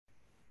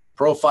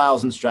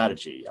Profiles and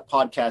Strategy, a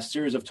podcast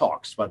series of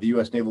talks by the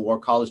U.S. Naval War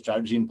College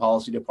Strategy and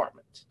Policy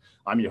Department.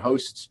 I'm your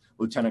host,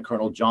 Lieutenant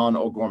Colonel John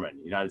O'Gorman,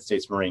 United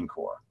States Marine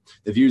Corps.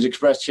 The views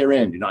expressed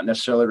herein do not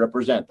necessarily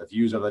represent the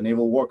views of the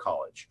Naval War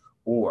College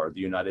or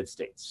the United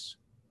States.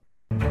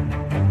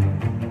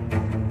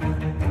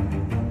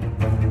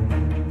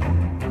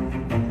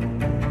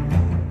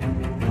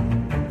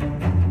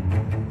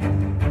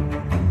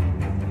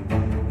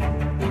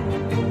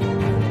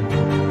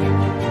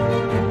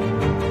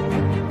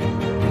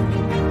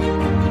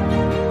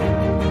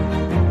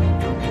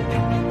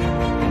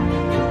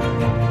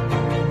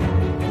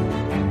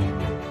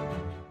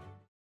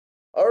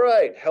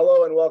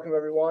 Hello and welcome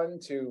everyone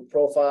to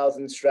Profiles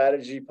and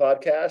Strategy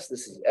podcast.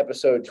 This is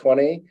episode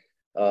 20,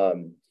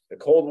 the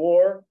Cold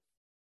War.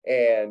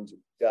 And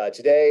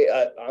today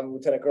I'm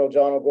Lieutenant Colonel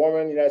John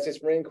O'Gorman, United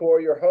States Marine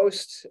Corps, your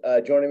host.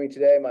 Joining me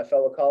today, my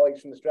fellow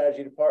colleagues from the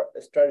Strategy and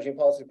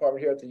Policy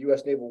Department here at the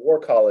U.S. Naval War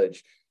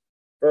College.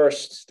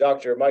 First,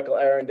 Dr. Michael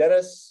Aaron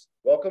Dennis,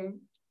 welcome.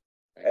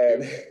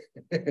 And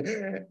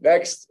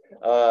next,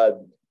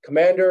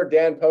 Commander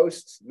Dan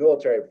Post,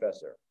 military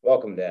professor.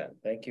 Welcome, Dan.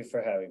 Thank you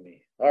for having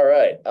me. All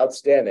right,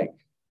 outstanding.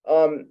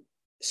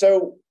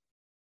 So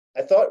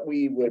I thought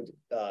we would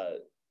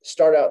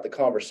start out the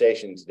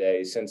conversation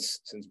today, since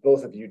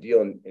both of you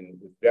deal in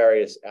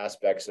various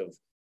aspects of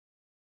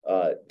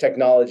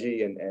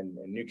technology and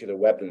nuclear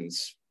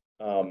weapons.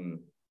 The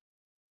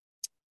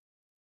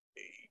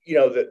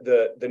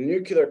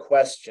nuclear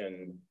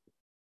question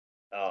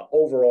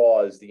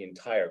overall is the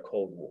entire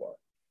Cold War.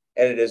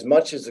 And as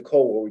much as the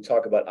Cold War, we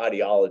talk about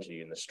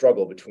ideology and the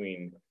struggle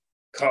between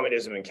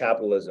communism and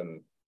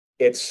capitalism.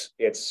 It's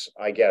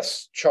I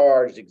guess,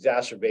 charged,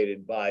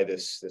 exacerbated by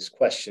this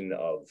question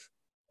of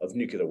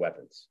nuclear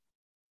weapons.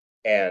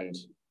 And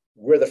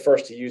we're the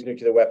first to use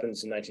nuclear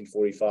weapons in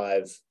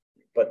 1945,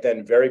 but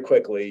then very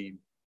quickly,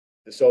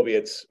 the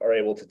Soviets are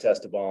able to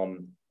test a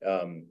bomb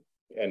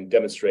and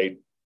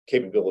demonstrate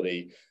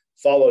capability,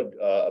 followed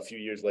a few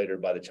years later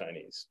by the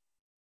Chinese.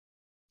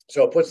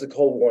 So it puts the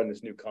Cold War in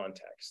this new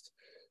context.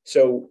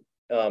 So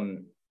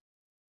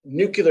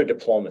nuclear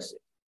diplomacy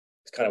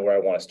is kind of where I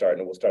want to start,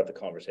 and we'll start the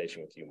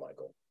conversation with you,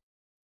 Michael.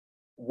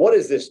 What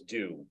does this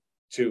do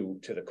to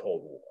the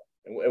Cold War?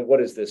 And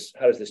what is this?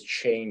 How does this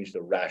change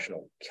the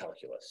rational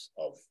calculus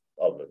of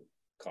the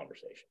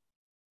conversation?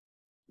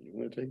 You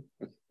want to take?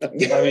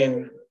 I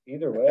mean,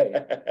 either way.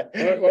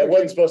 It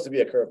wasn't supposed to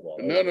be a curveball.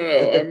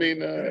 No. I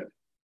mean,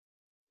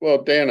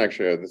 well, Dan,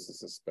 actually, this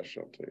is a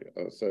specialty.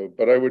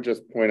 But I would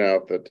just point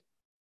out that,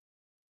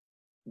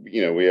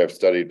 we have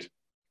studied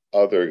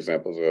other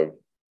examples of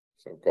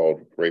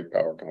so-called great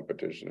power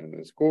competition in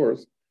this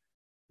course,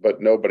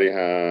 but nobody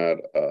had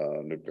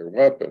a nuclear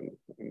weapon.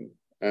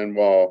 And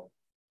while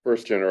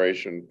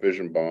first-generation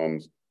fission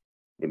bombs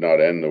would not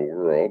end the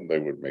world, they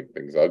would make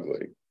things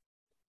ugly.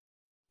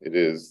 It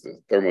is the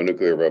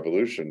thermonuclear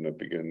revolution that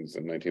begins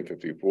in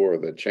 1954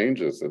 that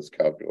changes this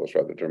calculus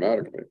rather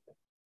dramatically.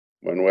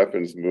 When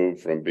weapons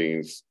move from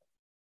being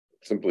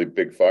simply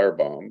big fire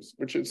bombs,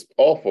 which is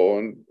awful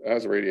and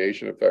has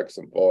radiation effects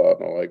and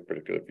fallout and the like,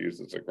 particularly if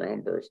used as a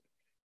ground burst.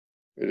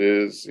 It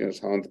is, as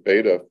Hans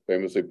Bethe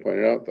famously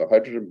pointed out, the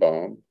hydrogen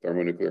bomb,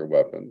 thermonuclear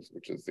weapons,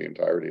 which is the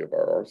entirety of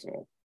our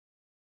arsenal.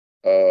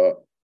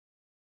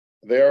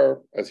 They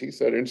are, as he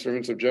said,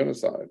 instruments of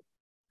genocide.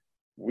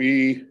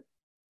 It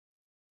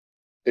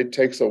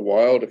takes a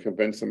while to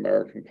convince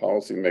American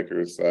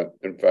policymakers that,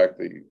 in fact,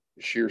 the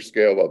sheer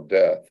scale of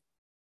death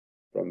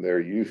from their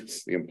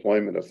use, the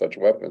employment of such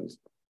weapons.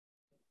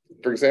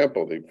 For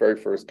example, the very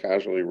first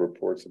casualty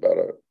reports about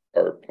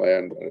our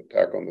planned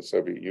attack on the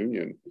Soviet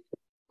Union,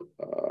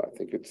 I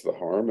think it's the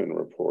Harman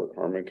report,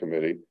 Harman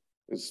Committee,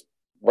 is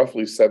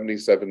roughly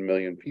 77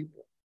 million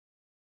people.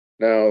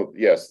 Now,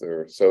 yes,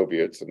 they're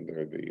Soviets and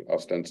they're the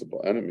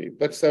ostensible enemy,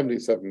 but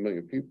 77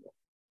 million people.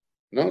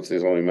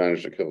 Nazis only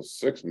managed to kill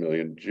 6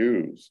 million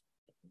Jews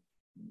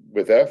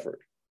with effort,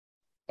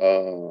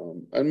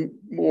 and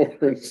more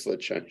in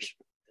slit trenches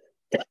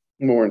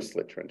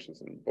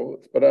and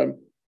bullets. But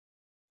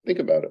think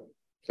about it: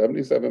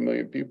 77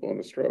 million people in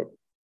a stroke,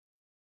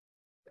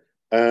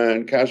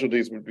 and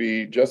casualties would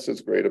be just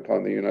as great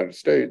upon the United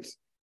States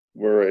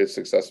were a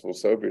successful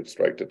Soviet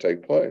strike to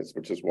take place,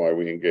 which is why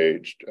we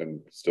engaged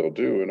and still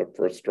do in a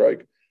first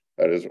strike.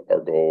 That is,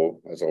 our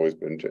goal has always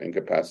been to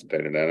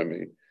incapacitate an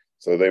enemy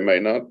so they may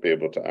not be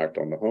able to act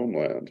on the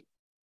homeland.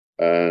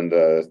 And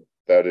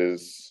that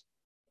is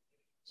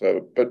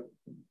so, but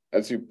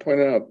as you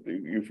pointed out,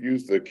 you've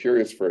used the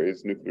curious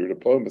phrase nuclear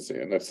diplomacy,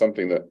 and that's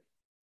something that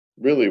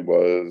really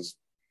was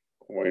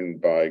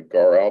coined by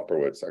Gar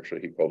Alperowitz.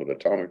 Actually, he called it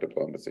atomic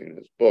diplomacy in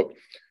his book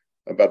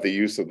about the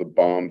use of the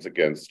bombs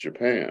against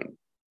Japan.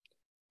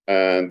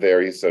 And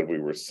there he said we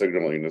were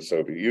signaling the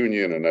Soviet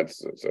Union, and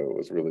so it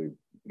was really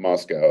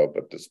Moscow,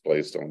 but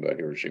displaced on the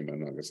Hiroshima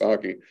and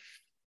Nagasaki.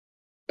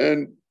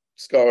 And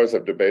scholars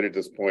have debated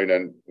this point,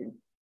 and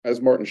as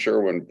Martin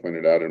Sherwin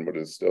pointed out in what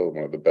is still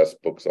one of the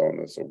best books on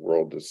this, A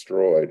World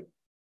Destroyed,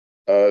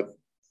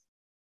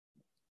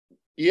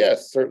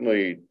 yes,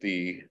 certainly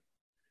the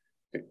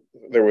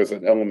there was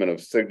an element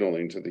of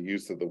signaling to the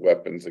use of the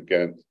weapons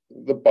against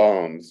the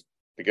bombs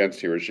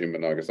against Hiroshima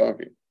and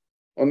Nagasaki.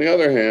 On the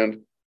other hand,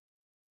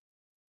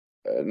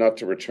 not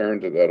to return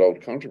to that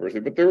old controversy,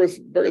 but there was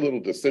very little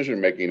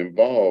decision-making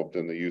involved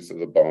in the use of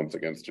the bombs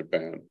against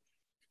Japan.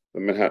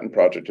 The Manhattan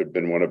Project had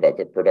been one about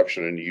the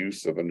production and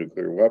use of a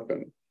nuclear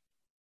weapon.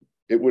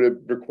 It would have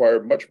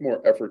required much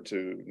more effort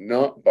to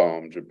not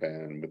bomb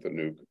Japan with a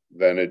nuke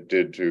than it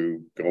did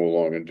to go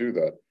along and do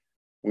that.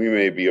 We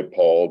may be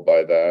appalled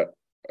by that,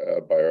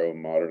 by our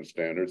own modern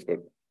standards, but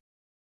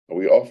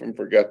we often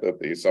forget that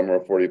the summer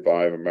of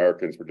 45,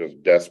 Americans were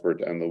just desperate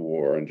to end the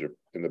war in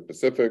the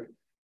Pacific.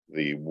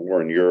 The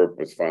war in Europe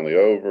was finally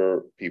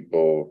over.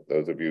 People,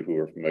 those of you who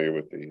are familiar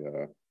with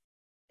the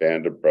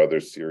Band of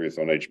Brothers series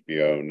on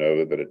HBO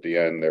know that at the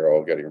end, they're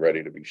all getting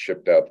ready to be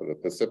shipped out to the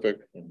Pacific.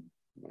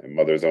 My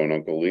mother's own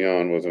Uncle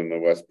Leon was in the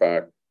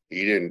Westpac.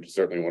 He didn't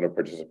certainly want to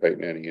participate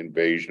in any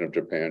invasion of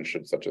Japan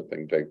should such a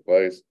thing take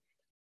place.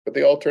 But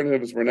the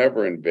alternatives were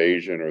never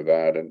invasion or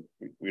that, and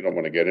we don't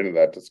want to get into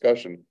that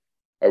discussion.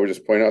 I would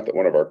just point out that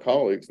one of our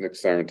colleagues, Nick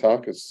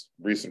Sarantakis,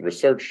 recent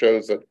research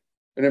shows that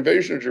an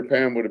invasion of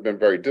Japan would have been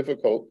very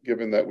difficult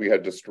given that we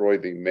had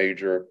destroyed the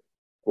major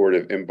port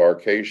of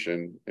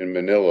embarkation in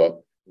Manila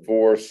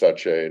for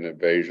such an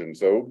invasion.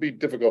 So it would be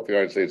difficult for the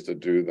United States to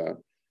do that.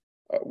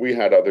 We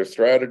had other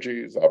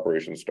strategies,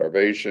 Operation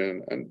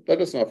Starvation, and let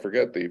us not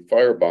forget the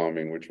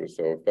firebombing, which was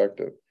so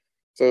effective.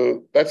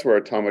 So that's where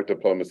atomic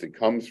diplomacy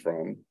comes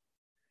from.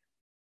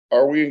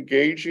 Are we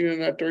engaging in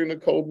that during the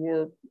Cold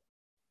War?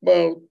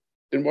 Well,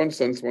 in one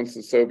sense, once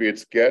the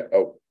Soviets get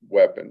a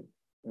weapon,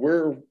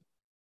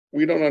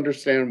 we don't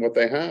understand what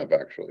they have,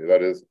 actually.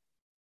 That is,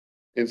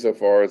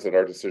 insofar as that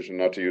our decision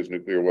not to use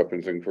nuclear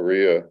weapons in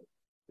Korea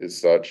is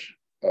such,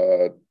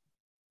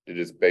 it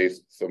is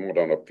based somewhat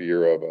on a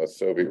fear of a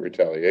Soviet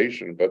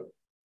retaliation, but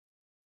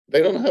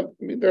they don't have,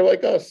 I mean, they're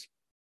like us.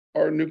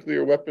 Our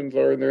nuclear weapons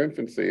are in their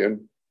infancy.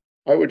 And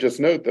I would just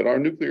note that our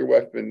nuclear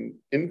weapon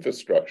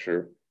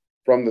infrastructure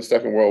from the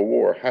Second World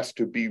War has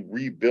to be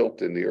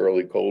rebuilt in the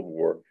early Cold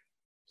War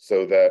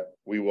so that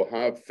we will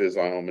have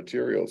fissile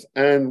materials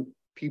and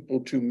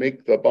people to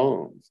make the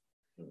bombs.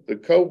 The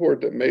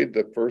cohort that made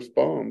the first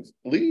bombs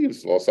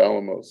leaves Los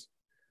Alamos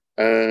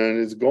and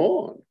is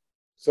gone.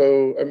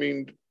 So, I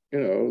mean, you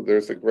know,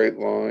 there's a great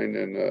line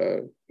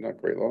and not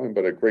great line,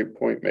 but a great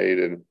point made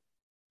in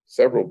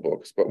several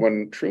books. But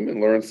when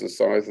Truman learns the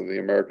size of the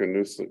American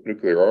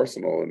nuclear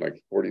arsenal in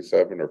like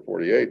 47 or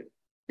 48,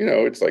 you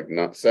know, it's like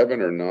not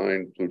 7 or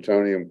 9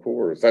 plutonium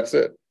cores. That's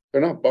it.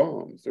 They're not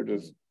bombs. They're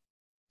just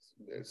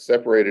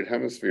separated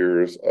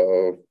hemispheres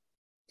of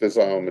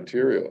fissile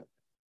material.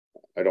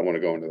 I don't want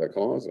to go into that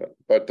closet,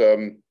 but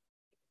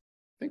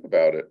think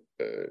about it.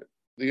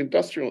 The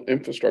industrial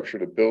infrastructure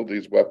to build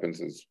these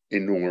weapons is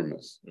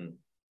enormous.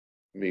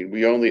 I mean,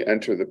 we only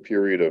enter the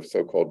period of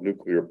so-called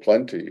nuclear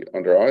plenty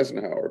under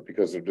Eisenhower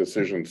because of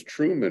decisions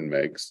Truman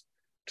makes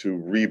to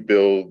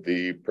rebuild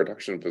the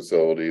production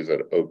facilities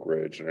at Oak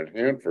Ridge and at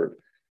Hanford,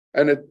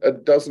 and at a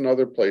dozen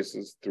other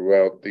places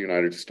throughout the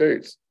United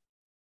States.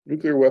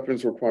 Nuclear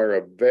weapons require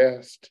a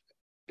vast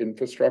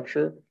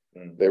infrastructure.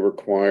 They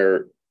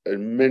require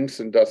immense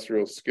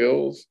industrial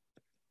skills.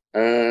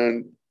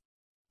 And,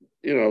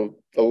 you know,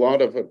 a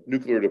lot of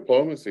nuclear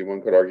diplomacy,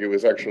 one could argue,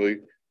 is actually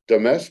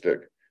domestic,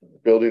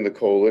 building the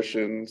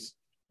coalitions.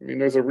 I mean,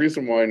 there's a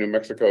reason why New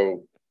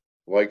Mexico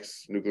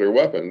likes nuclear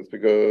weapons,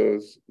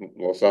 because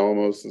Los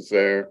Alamos is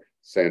there,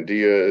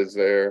 Sandia is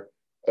there.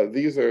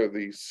 These are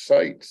the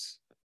sites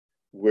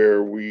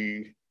where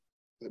we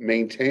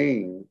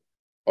maintain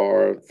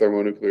our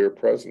thermonuclear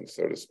presence,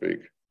 so to speak.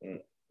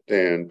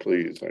 Dan,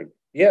 please.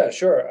 Yeah,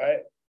 sure.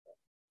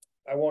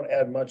 I won't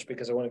add much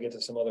because I want to get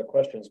to some other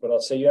questions, but I'll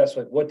say you asked,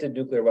 like, what did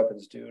nuclear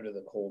weapons do to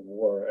the Cold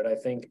War? And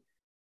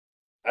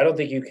I don't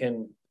think you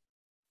can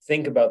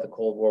think about the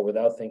Cold War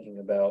without thinking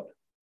about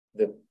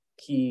the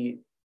key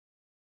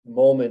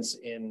moments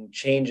in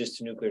changes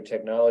to nuclear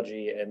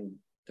technology and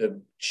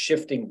the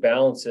shifting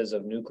balances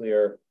of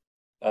nuclear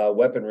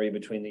weaponry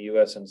between the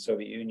US and the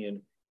Soviet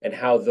Union, and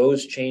how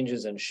those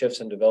changes and shifts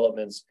and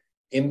developments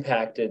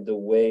impacted the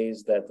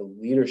ways that the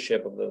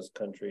leadership of those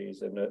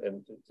countries and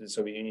the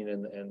Soviet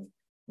Union and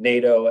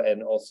NATO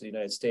and also the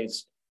United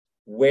States,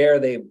 where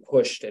they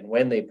pushed and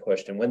when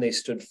they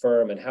stood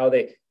firm, and how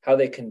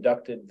they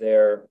conducted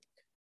their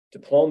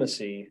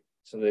diplomacy.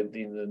 So that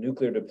the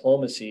nuclear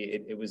diplomacy,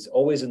 it was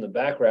always in the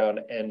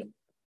background. And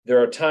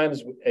there are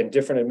times, and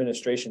different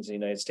administrations in the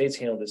United States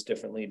handled this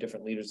differently,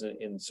 different leaders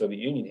in the Soviet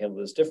Union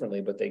handled this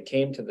differently, but they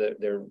came to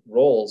their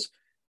roles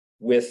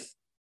with,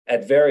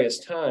 at various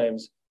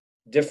times,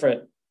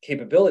 different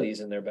capabilities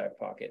in their back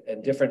pocket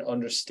and different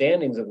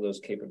understandings of those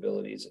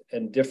capabilities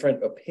and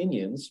different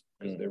opinions,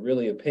 because they're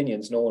really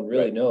opinions, no one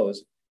really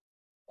knows,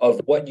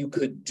 of what you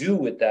could do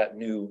with that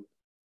new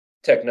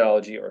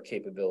technology or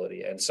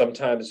capability. And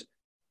sometimes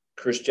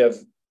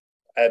Khrushchev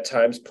at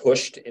times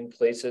pushed in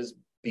places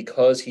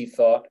because he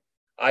thought,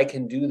 I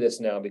can do this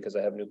now because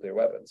I have nuclear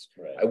weapons.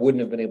 I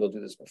wouldn't have been able to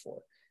do this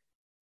before.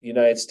 The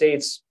United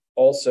States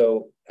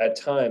also at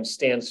times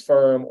stands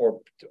firm or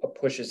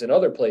pushes in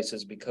other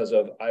places because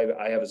of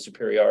I have a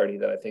superiority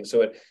that I think.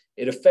 So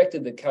it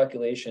affected the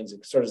calculations.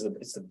 It sort of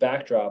it's the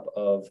backdrop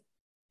of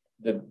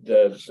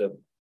the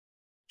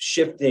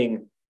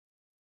shifting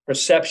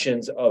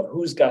perceptions of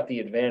who's got the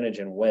advantage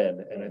and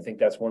when. And I think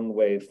that's one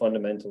way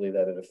fundamentally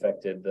that it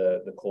affected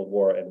the Cold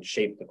War and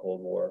shaped the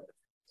Cold War.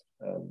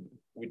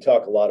 We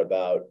talk a lot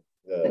about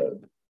the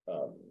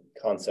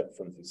concept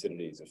from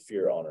Thucydides of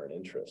fear, honor, and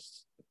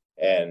interest.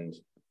 And,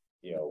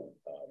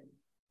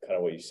 kind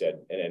of what you said,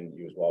 and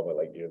you as well, but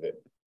that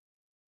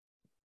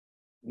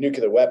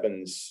nuclear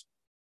weapons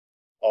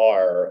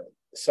are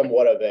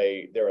somewhat of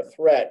they're a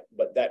threat,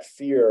 but that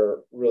fear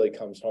really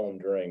comes home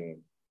during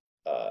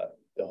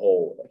the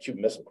whole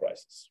Cuban Missile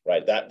Crisis,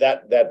 right?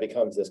 That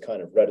becomes this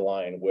kind of red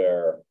line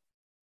where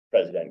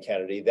President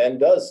Kennedy then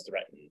does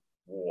threaten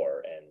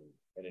war and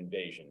an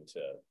invasion to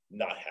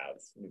not have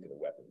nuclear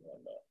weapons on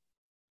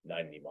the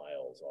 90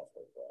 miles off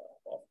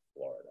of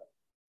Florida.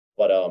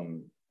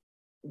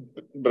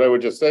 But I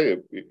would just say,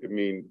 I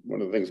mean,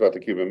 one of the things about the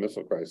Cuban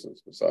Missile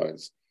Crisis,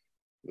 besides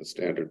the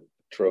standard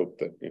trope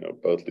that,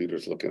 both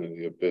leaders look into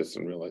the abyss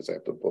and realize they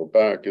have to pull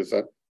back, is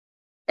that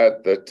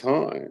at the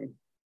time,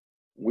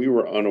 we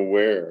were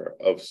unaware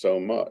of so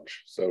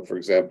much. So, for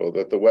example,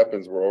 that the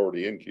weapons were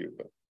already in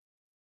Cuba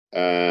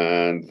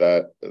and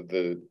that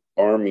the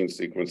arming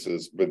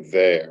sequences were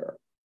there.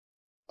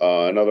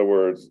 In other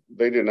words,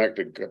 they didn't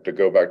have to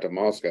go back to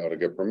Moscow to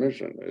get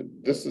permission.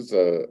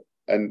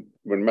 And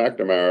when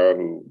McNamara,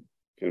 who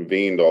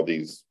convened all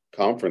these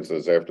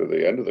conferences after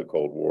the end of the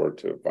Cold War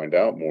to find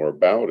out more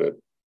about it,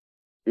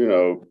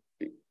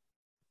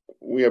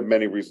 we have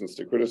many reasons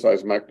to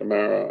criticize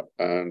McNamara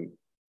and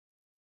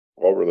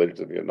all related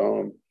to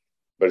Vietnam,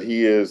 but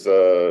he is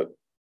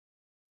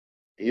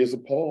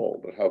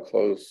appalled at how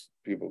close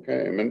people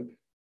came. And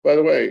by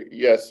the way,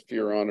 yes,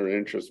 fear, honor, and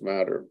interest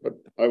matter, but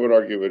I would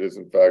argue it is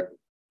in fact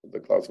the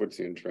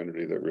Clausewitzian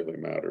trinity that really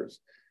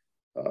matters: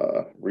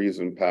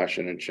 reason,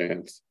 passion, and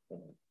chance.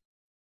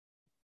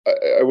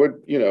 I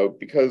would,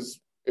 because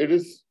it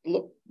is.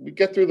 Look, we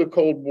get through the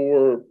Cold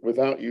War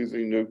without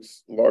using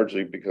nukes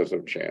largely because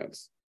of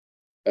chance.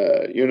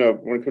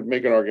 One could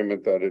make an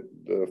argument that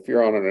the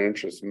fear, honor, and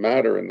interest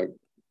matter in the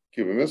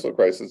Cuban Missile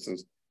Crisis,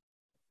 since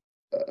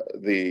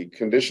the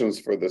conditions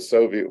for the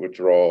Soviet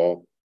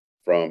withdrawal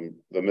from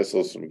the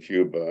missiles from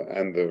Cuba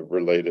and the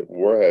related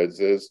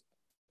warheads is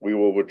we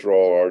will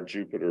withdraw our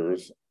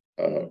Jupiters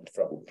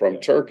from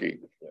Turkey.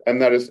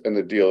 And that is, and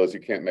the deal is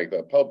you can't make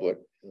that public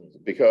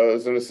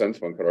because, in a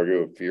sense, one could argue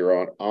of fear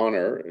on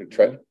honor.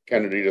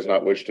 Kennedy does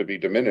not wish to be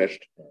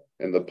diminished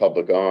in the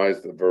public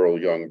eyes, the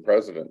virile young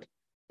president.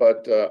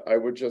 But I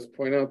would just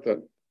point out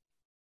that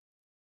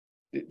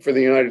for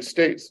the United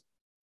States,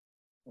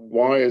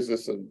 why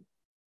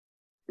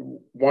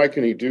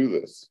can he do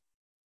this?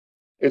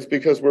 It's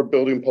because we're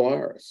building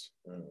Polaris.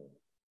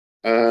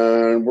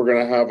 And we're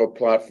going to have a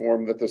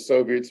platform that the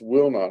Soviets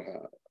will not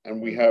have.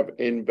 And we have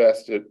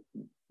invested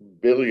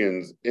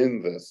billions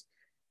in this.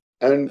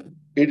 And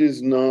it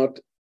is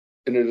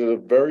a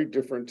very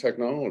different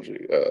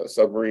technology.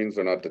 Submarines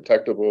are not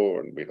detectable,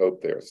 and we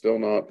hope they're still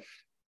not.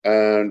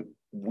 And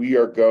we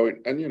are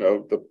going, and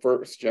the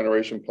first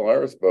generation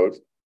Polaris boats,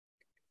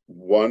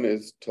 one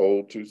is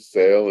told to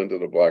sail into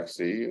the Black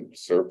Sea and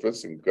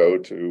surface and go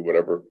to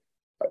whatever,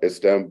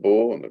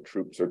 Istanbul, and the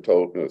troops are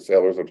told, the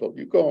sailors are told,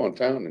 you go on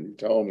town and you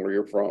tell them where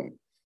you're from.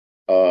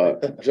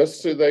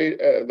 Just so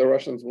the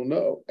Russians will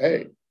know,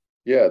 hey,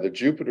 yeah, the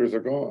Jupiters are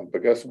gone,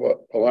 but guess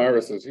what?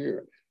 Polaris is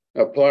here.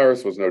 Now,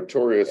 Polaris was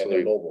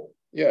notoriously mobile.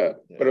 Yeah,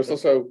 but it's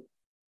also,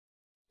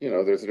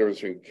 there's a difference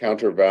between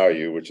counter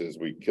value, which is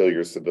we kill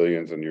your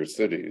civilians and your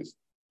cities,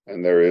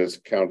 and there is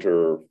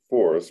counter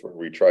force where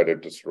we try to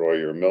destroy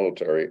your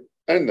military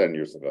and then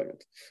your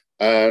civilians.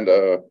 And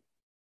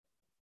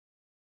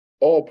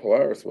all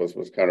Polaris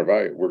was counter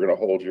value. We're going to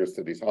hold your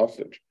cities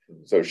hostage.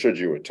 So should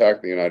you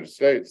attack the United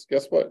States,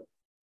 guess what?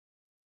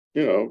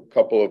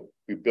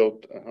 We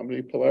built how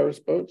many Polaris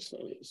boats?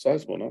 A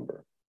sizable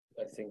number.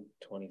 I think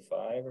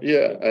 25.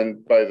 Yeah,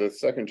 and by the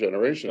second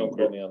generation. Don't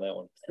quote me on that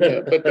one.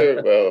 Yeah, but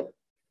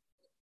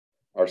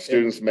our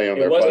students may on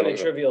their. It wasn't a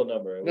trivial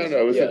number.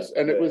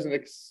 It was an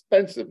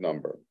expensive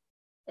number.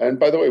 And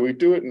by the way, we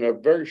do it in a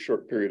very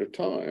short period of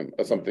time.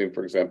 Something,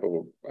 for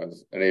example,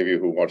 as any of you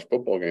who watch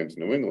football games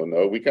in New England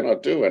know, we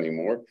cannot do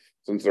anymore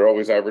since they're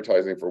always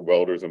advertising for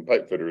welders and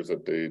pipe fitters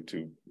at the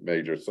two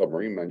major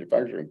submarine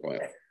manufacturing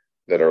plants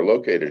that are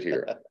located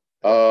here.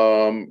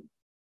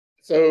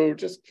 So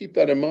just keep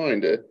that in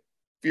mind.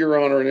 Fear,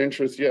 honor, and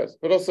interest, yes.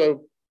 But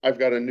also, I've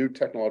got a new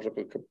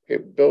technological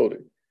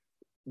capability.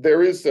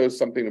 There is, though,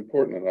 something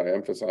important that I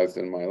emphasized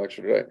in my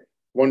lecture today.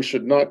 One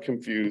should not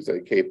confuse a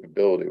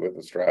capability with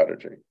a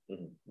strategy.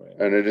 Right.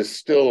 And it is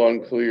still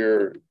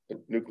unclear,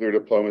 nuclear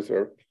diplomacy,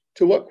 or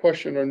to what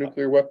question are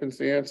nuclear weapons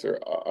the answer?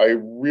 I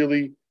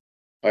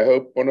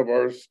hope one of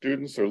our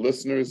students or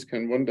listeners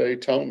can one day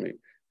tell me,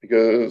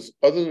 because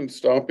other than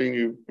stopping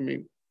you,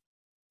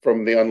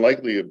 from the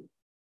unlikely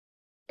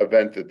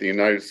event that the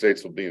United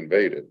States will be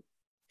invaded,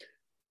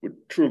 would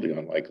truly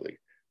unlikely.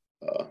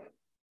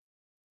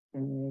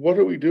 What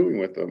are we doing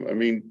with them? I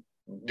mean,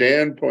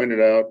 Dan pointed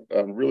out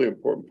a really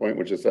important point,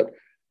 which is that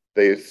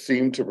they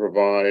seem to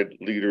provide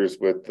leaders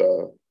with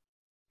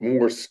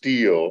more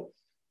steel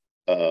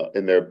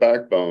in their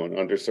backbone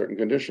under certain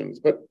conditions.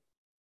 But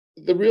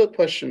the real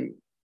question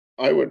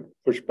I would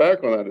push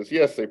back on that is,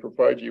 yes, they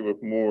provide you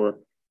with more,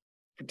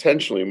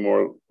 potentially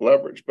more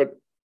leverage, but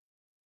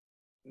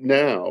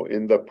now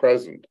in the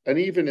present, and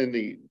even in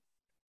the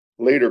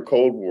later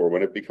Cold War,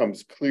 when it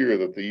becomes clear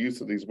that the use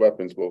of these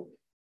weapons will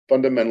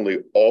fundamentally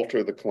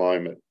alter the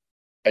climate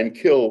and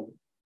kill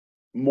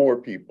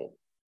more people,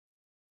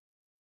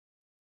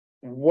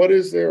 what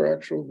is their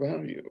actual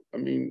value? I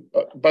mean,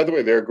 by the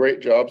way, they're a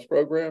great jobs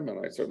program,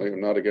 and I certainly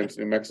am not against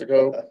New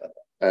Mexico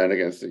and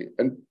against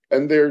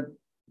and they're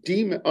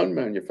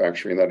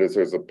unmanufacturing. That is,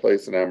 there's a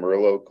place in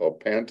Amarillo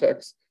called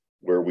Pantex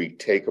where we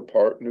take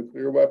apart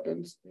nuclear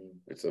weapons.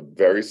 It's a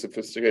very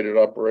sophisticated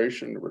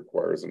operation. It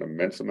requires an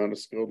immense amount of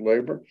skilled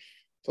labor.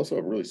 It's also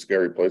a really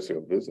scary place to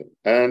go visit.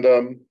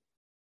 And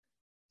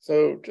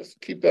so just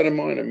keep that in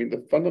mind. I mean,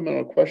 the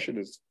fundamental question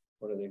is,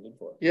 what are they good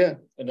for? Yeah.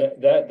 And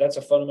that's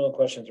a fundamental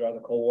question throughout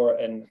the Cold War.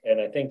 And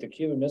I think the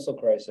Cuban Missile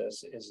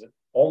Crisis is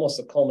almost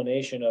a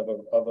culmination of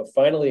a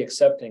finally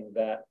accepting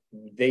that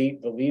the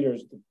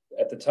leaders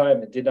at the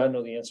time did not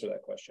know the answer to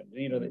that question.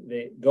 You know,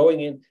 they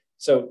going in.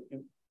 So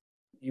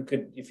you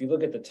could, if you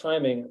look at the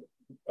timing,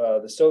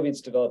 the Soviets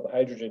developed the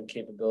hydrogen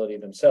capability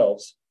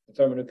themselves, the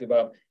thermonuclear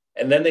bomb,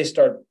 and then they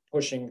start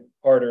pushing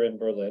harder in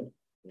Berlin.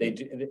 They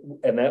do,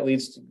 and that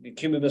leads to the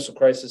Cuban Missile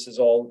Crisis is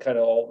all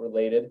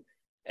related.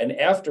 And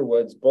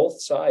afterwards,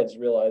 both sides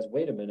realized,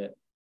 wait a minute,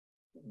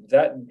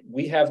 that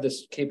we have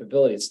this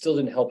capability. It still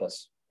didn't help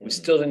us. We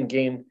still didn't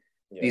gain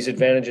these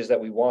advantages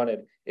that we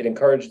wanted. It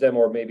encouraged them,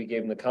 or maybe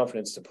gave them the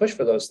confidence to push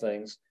for those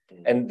things.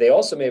 And they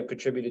also may have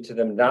contributed to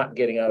them not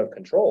getting out of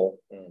control,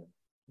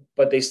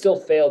 but they still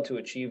failed to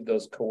achieve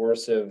those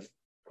coercive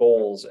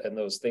goals and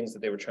those things that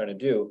they were trying to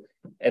do.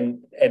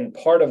 And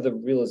part of the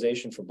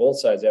realization for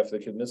both sides after the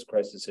Cuban Missile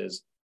Crisis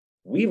is,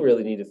 we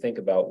really need to think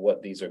about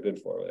what these are good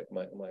for, like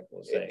Michael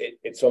was saying.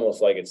 It's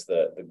almost like it's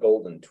the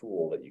golden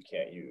tool that you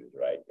can't use,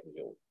 right?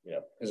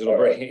 Because it'll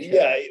break.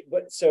 Yeah,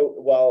 but so,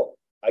 well,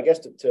 I guess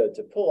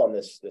to pull on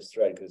this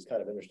thread, because it's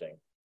kind of interesting.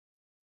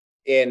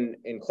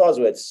 In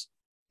Clausewitz,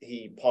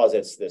 he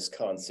posits this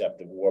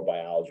concept of war by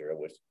algebra,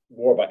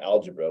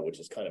 which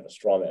is kind of a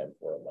straw man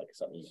for him, like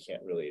something you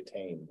can't really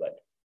attain. But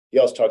he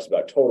also talks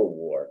about total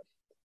war.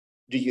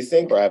 Do you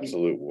think, or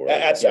absolute war?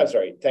 I'm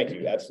sorry, thank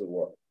you, absolute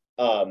war.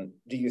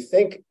 Do you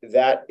think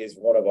that is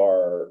one of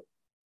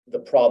the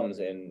problems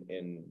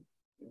in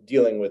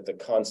dealing with the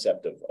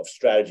concept of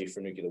strategy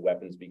for nuclear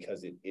weapons,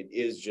 because it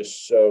is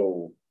just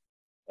so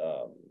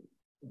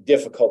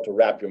difficult to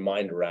wrap your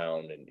mind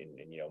around, and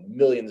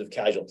millions of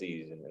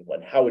casualties,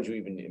 and how would you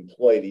even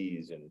employ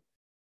these,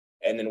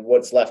 and then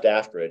what's left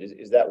after it?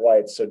 Is that why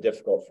it's so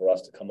difficult for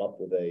us to come up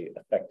with a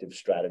effective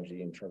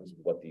strategy in terms of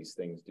what these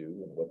things do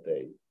and what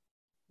they?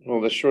 Well,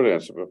 the short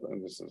answer,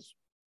 and this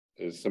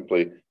is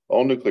simply,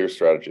 all nuclear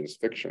strategy is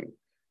fiction,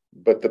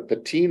 but the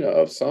patina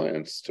of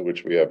science to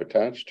which we have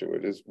attached to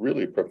it is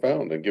really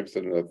profound and gives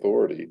it an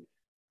authority,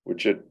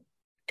 which it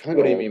kind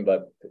What of. do you mean by?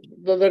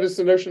 That is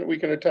the notion that we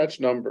can attach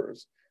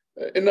numbers.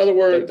 In other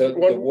words,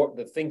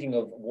 the thinking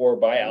of war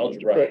by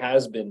algebra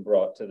has been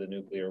brought to the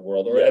nuclear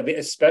world, or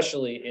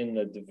especially during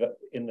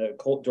the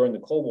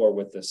Cold War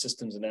with the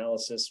systems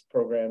analysis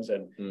programs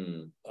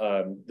and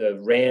the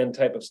RAND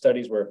type of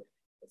studies where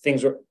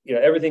things were,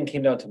 everything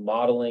came down to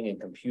modeling and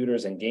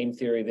computers and game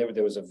theory.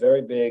 There was a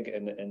very big,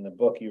 and the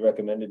book you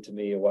recommended to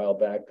me a while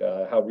back,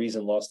 How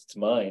Reason Lost Its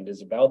Mind,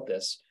 is about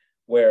this,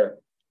 where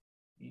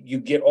you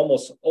get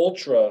almost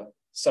ultra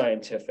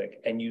scientific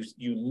and you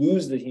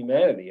lose the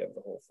humanity of the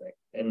whole thing.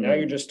 And now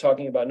you're just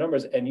talking about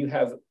numbers, and you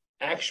have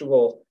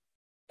actual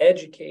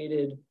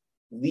educated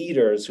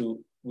leaders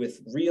who,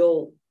 with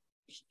real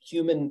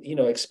human,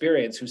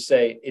 experience, who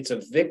say it's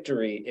a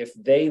victory if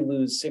they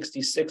lose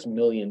 66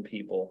 million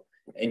people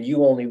and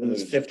you only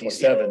lose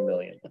 57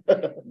 million.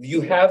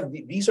 You have,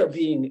 these are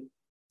being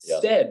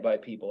said by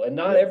people, and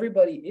not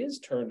everybody is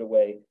turned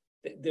away.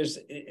 There's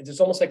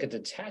almost like a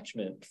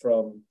detachment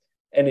from,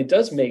 and it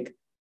does make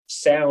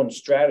sound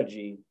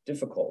strategy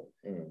difficult.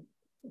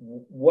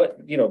 What,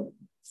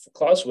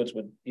 Clausewitz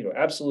would,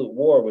 absolute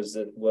war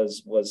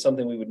was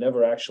something we would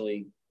never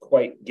actually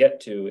quite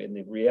get to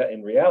in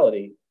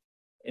reality.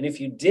 And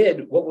if you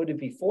did, what would it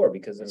be for?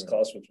 Because as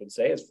Clausewitz would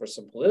say, it's for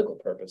some political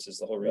purposes,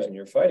 the whole reason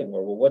you're fighting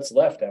war. Well, what's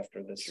left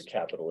after this? Your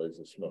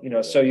capitalism.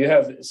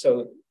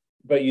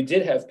 But you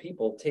did have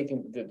people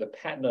taking the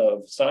patina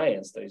of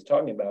science that he's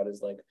talking about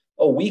is like,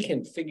 oh, we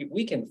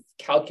can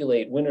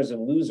calculate winners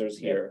and losers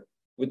here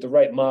with the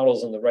right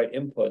models and the right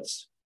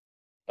inputs.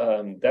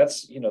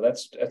 That's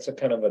a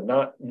kind of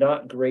a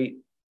not great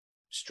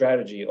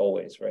strategy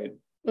always, right?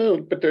 Well,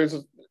 but there's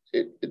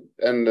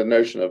and the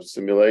notion of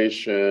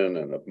simulation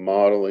and of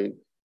modeling,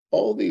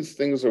 all these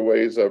things are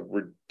ways of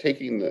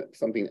taking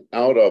something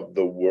out of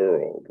the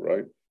world,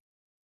 right,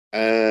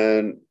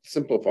 and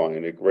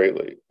simplifying it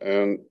greatly.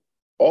 And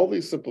all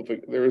these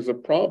simplifications, there is a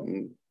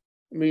problem.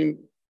 I mean,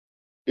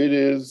 it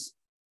is,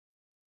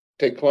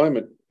 take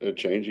climate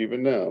change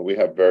even now. We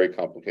have very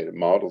complicated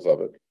models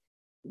of it,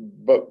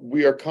 but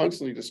we are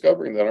constantly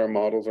discovering that our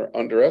models are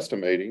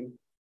underestimating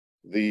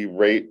the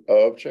rate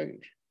of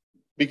change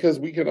because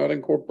we cannot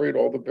incorporate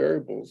all the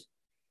variables.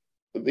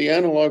 The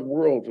analog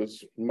world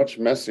is much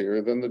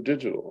messier than the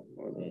digital.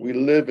 We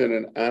live in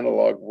an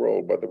analog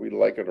world, whether we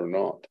like it or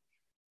not.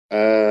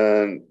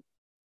 And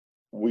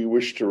we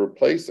wish to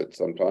replace it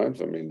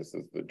sometimes. I mean, this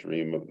is the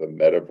dream of the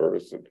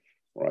metaverse, and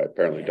where I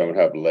apparently don't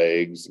have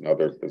legs and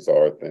other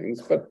bizarre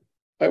things, but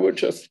I would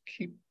just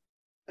keep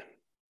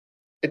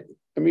it.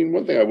 I mean,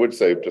 one thing I would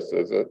say, just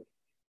as a,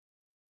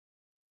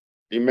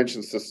 you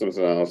mentioned systems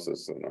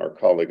analysis, and our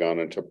colleague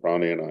Anna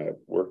Toprani and I have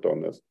worked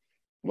on this.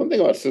 One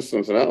thing about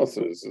systems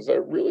analysis is that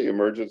it really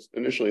emerges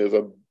initially as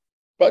a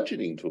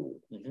budgeting tool,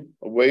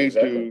 a way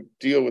to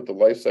deal with the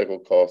life cycle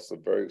costs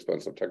of very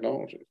expensive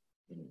technologies.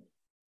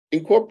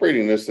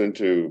 Incorporating this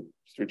into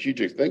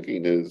strategic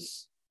thinking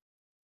is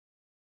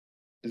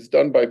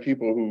done by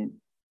people who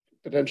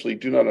potentially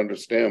do not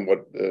understand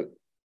what the,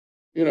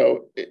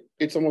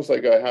 it's almost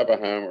like I have a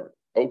hammer.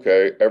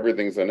 Okay,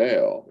 everything's a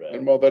nail. Right.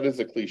 And while that is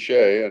a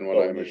cliche, and when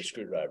I'm a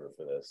screwdriver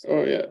for this.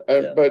 Oh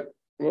yeah, but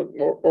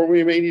or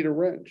we may need a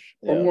wrench,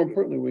 or more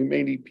importantly, we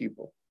may need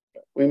people.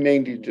 We may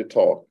need to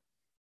talk.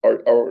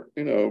 Our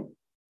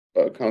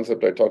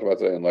concept I talked about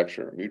today in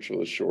lecture,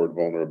 mutual assured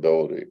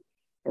vulnerability,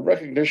 a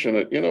recognition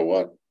that,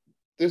 what,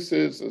 this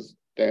is, as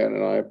Dan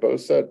and I have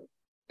both said,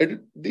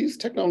 these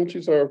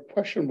technologies are of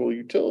questionable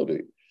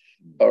utility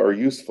or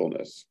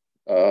usefulness.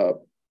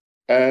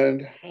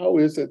 And how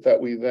is it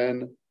that we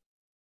then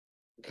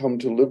come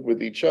to live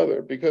with each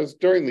other? Because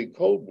during the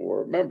Cold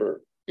War,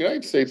 remember, the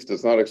United States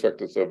does not expect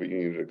the Soviet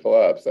Union to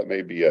collapse. That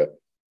may be a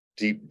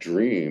deep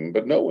dream,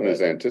 but no one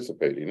is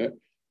anticipating it.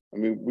 I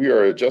mean, we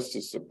are just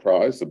as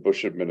surprised. The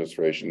Bush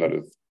administration, that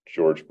is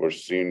George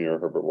Bush Sr.,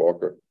 Herbert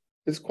Walker,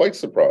 is quite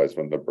surprised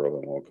when the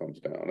Berlin Wall comes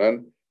down.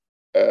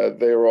 And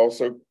they are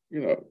also,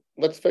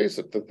 let's face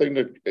it, the thing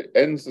that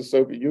ends the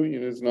Soviet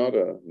Union is not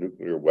a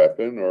nuclear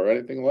weapon or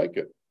anything like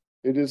it.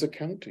 It is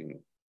accounting.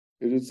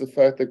 It is the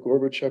fact that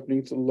Gorbachev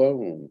needs a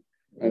loan,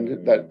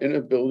 and that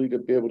inability to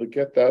be able to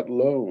get that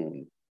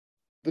loan.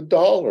 The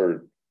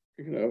dollar,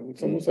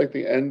 it's almost like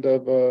the end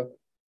of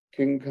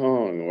King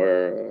Kong,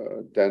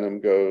 where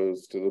Denim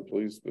goes to the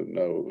policeman.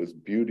 No, it was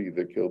beauty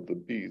that killed the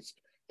beast.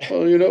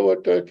 Well, you know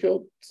what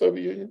killed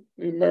Soviet Union?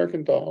 The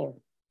American dollar.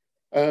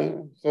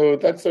 So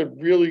that's a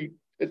really,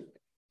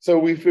 so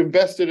we've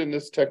invested in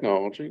this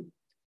technology.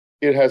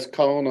 It has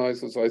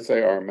colonized, as I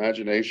say, our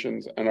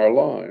imaginations and our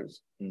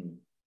lives.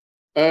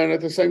 And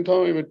at the same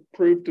time, it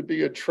proved to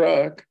be a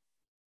track.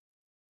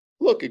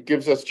 Look, it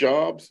gives us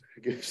jobs.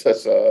 It gives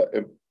us,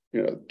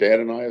 Dan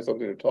and I have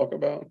something to talk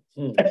about.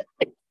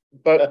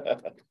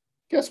 But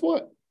guess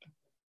what?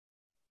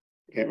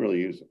 Can't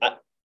really use it.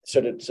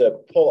 So to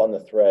pull on the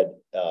thread,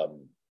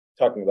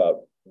 talking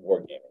about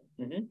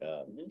wargaming,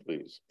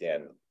 please,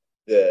 Dan,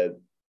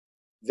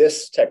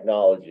 this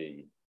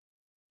technology,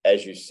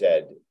 as you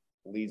said,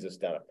 leads us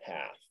down a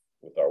path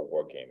with our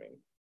wargaming,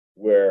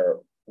 where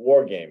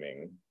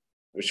wargaming,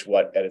 which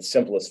at its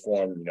simplest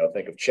form,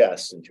 think of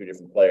chess and two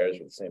different players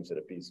with the same set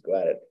of pieces go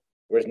at it.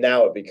 Whereas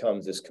now it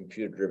becomes this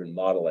computer-driven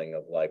modeling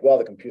of like, well,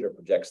 the computer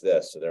projects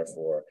this, so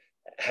therefore,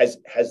 has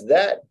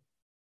that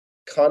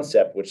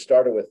concept, which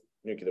started with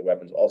nuclear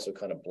weapons, also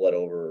kind of bled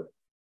over,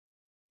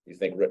 you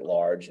think, writ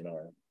large in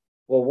our...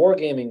 Well,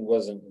 wargaming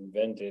wasn't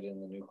invented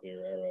in the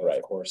nuclear era,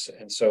 of course.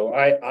 And so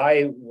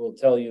I will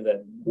tell you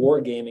that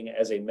wargaming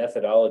as a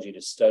methodology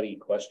to study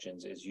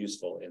questions is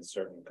useful in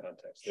certain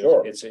contexts.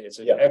 Sure. It's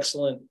an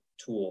excellent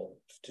tool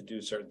to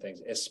do certain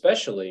things,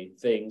 especially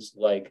things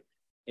like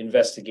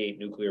investigate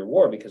nuclear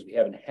war, because we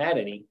haven't had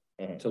any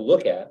to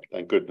look at.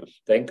 Thank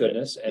goodness. Thank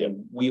goodness.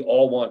 And we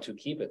all want to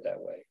keep it that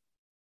way.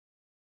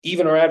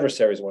 Even our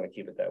adversaries want to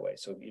keep it that way.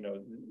 So,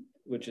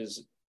 which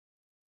is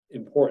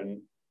important.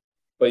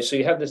 But so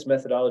you have this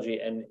methodology,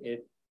 and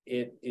it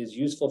is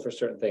useful for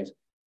certain things.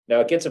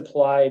 Now it gets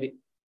applied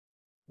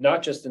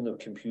not just in the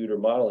computer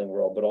modeling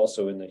world, but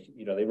also in the,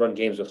 they run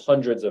games with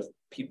hundreds of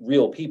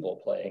real people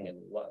playing and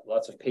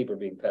lots of paper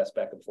being passed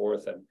back and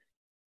forth. And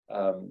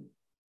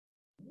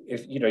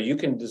if, you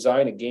can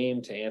design a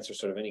game to answer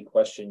sort of any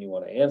question you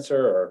want to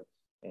answer, or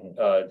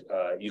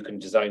you can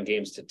design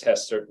games to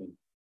test certain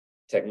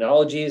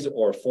technologies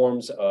or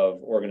forms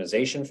of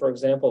organization, for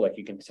example, like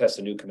you can test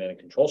a new command and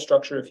control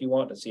structure if you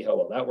want to see how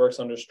well that works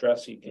under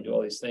stress. So you can do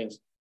all these things.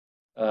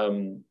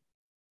 And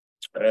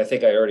I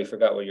think I already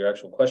forgot what your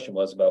actual question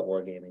was about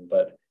wargaming,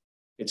 but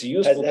it's a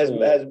useful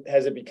tool.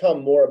 Has it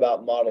become more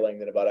about modeling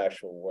than about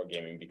actual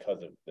wargaming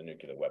because of the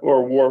nuclear weapon?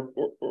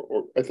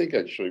 Or I think,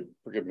 actually,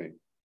 forgive me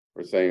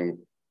for saying,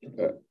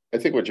 I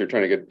think what you're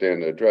trying to get Dan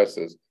to address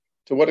is,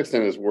 to what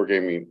extent is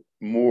wargaming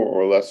more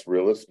or less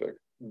realistic?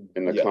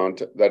 In the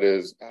context, that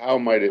is, how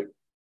might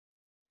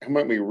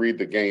we read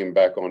the game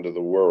back onto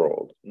the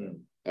world?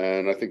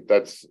 And I think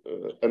that's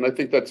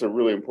a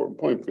really important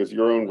point because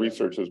your own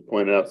research has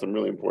pointed out some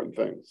really important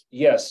things.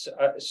 Yes.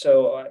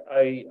 So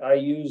I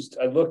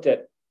looked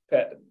at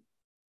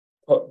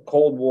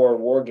Cold War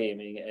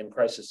wargaming and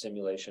crisis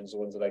simulations, the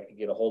ones that I could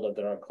get a hold of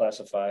that aren't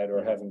classified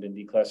or haven't been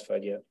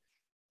declassified yet.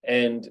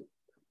 And,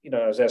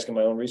 I was asking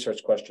my own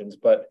research questions,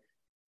 but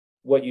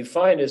what you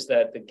find is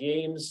that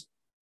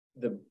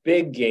the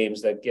big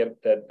games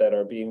that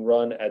are being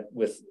run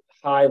with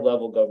high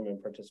level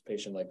government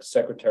participation, like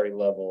secretary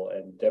level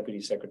and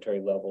deputy secretary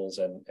levels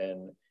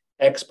and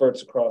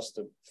experts across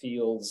the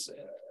fields,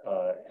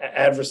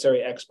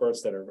 adversary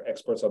experts that are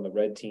experts on the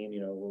red team,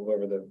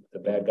 whoever the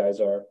bad guys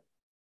are.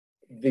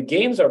 The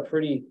games are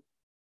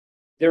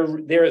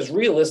they're as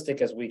realistic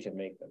as we can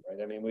make them,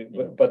 right? I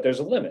mean, but there's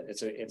a limit.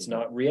 It's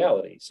not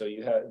reality. So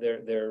you have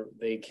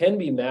they can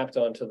be mapped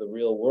onto the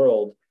real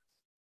world,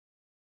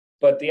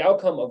 but the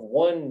outcome of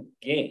one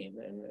game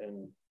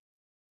and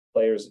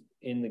players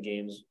in the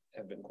games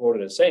have been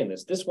quoted as saying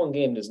this one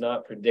game does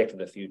not predict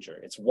the future.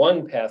 It's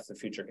one path the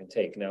future can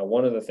take. Now,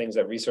 one of the things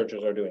that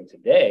researchers are doing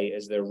today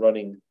is they're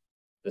running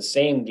the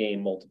same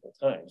game multiple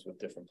times with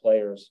different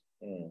players.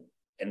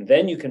 And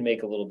then you can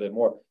make a little bit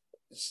more.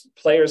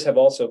 Players have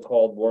also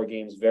called war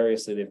games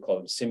variously. They've called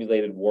them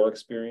simulated war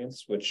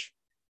experience, which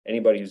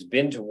anybody who's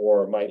been to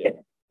war might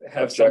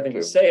have something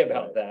to say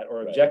about that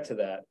or object to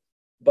that.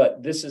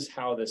 But this is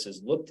how this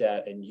is looked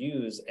at and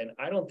used. And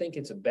I don't think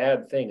it's a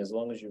bad thing as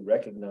long as you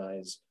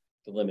recognize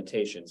the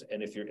limitations.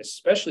 And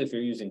especially if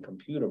you're using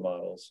computer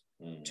models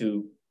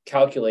to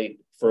calculate,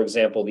 for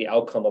example, the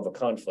outcome of a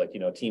conflict,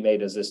 team A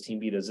does this, team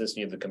B does this, and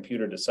you have the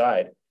computer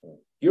decide,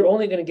 you're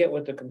only going to get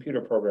what the computer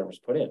programmers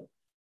put in.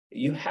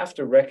 You have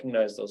to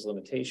recognize those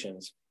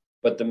limitations,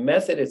 but the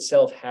method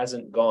itself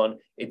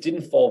it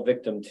didn't fall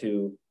victim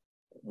to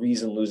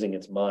reason losing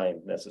its mind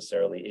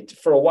necessarily.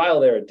 For a while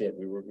there, it did.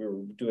 We were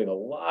doing a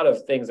lot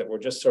of things that were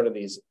just sort of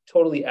these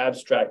totally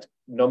abstract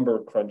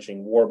number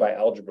crunching war by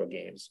algebra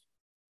games.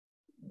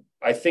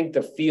 I think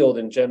the field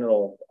in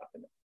general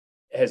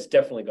has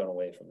definitely gone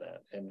away from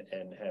that and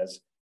has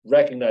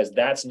recognized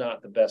that's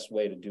not the best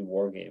way to do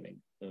wargaming.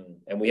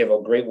 And we have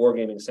a great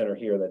wargaming center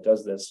here that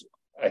does this,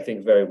 I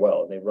think, very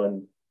well. They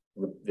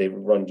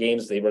run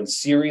games, they run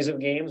series of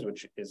games,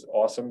 which is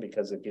awesome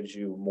because it gives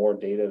you more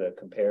data to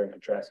compare and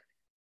contrast.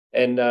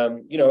 And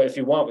if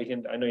you want,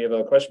 I know you have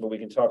another question, but we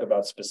can talk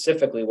about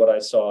specifically what I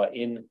saw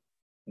in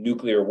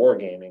nuclear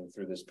wargaming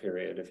through this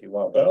period if you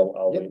want, but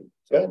I'll wait.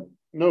 So,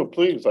 no,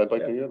 please, I'd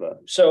like to hear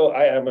that. So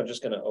I'm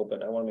just going to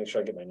I want to make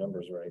sure I get my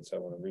numbers right. So I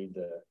want to read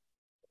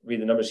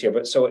the numbers here.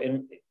 But so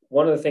in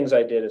one of the things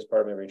I did as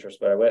part of my research,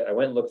 but I went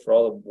and looked for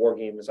all the war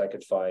games I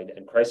could find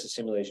and crisis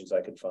simulations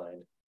I could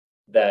find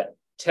that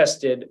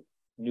tested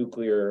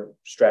nuclear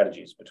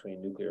strategies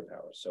between nuclear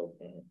powers. So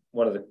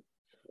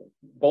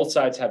both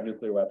sides have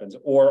nuclear weapons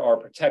or are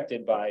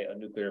protected by a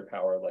nuclear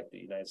power like the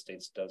United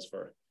States does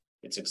for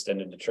its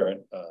extended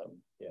deterrent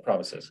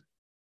promises.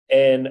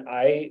 And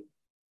I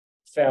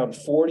found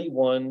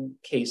 41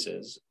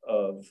 cases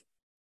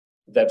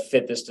that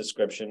fit this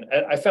description.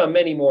 I found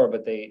many more,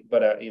 but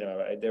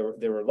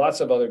there were lots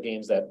of other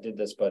games that did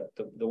this, but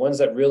the ones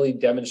that really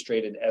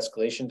demonstrated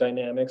escalation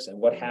dynamics and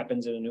what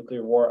happens in a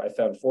nuclear war, I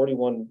found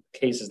 41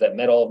 cases that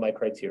met all of my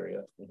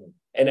criteria.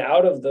 And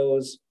out of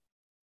those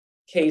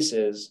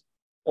cases,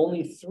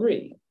 only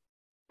 3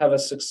 have a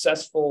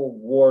successful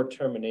war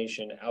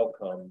termination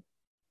outcome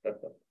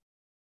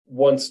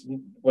when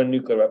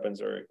nuclear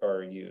weapons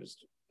are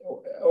used.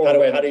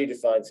 How do you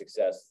define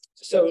success?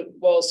 So,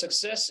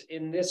 success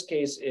in this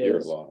case is You're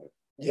alive.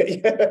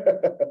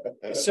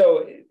 Yeah.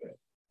 So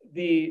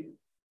the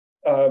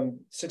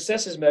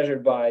success is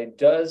measured by,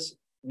 does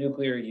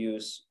nuclear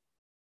use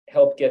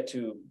help get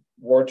to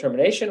war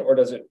termination or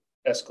does it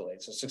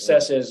escalate? So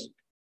success is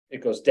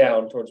it goes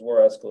down towards war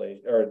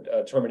escalation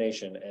or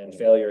termination, and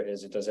failure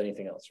is it does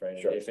anything else, right?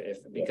 Sure.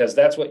 Because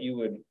that's what you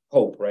would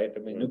hope, right? I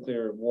mean,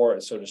 nuclear war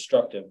is so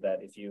destructive that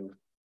if you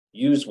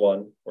use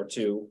one or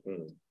two,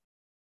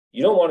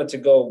 you don't want it to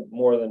go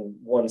more than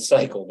one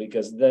cycle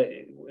because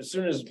as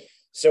soon as.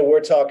 So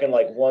we're talking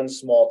like one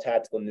small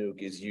tactical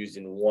nuke is used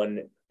in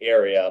one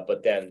area,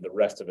 but then the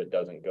rest of it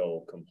doesn't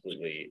go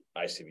completely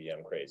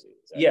ICBM crazy.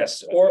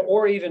 Yes,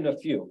 or even a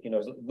few,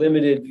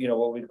 limited,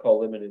 what we'd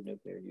call limited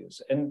nuclear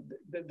use. And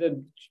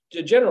the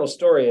general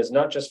story is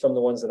not just from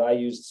the ones that I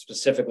used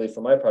specifically for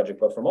my project,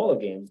 but from all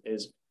the games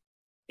is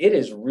it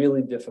is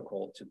really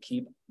difficult to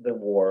keep the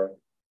war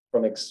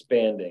from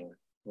expanding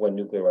when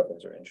nuclear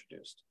weapons are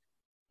introduced.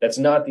 That's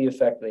not the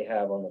effect they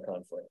have on the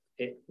conflict.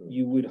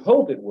 You would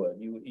hope it would.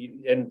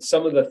 And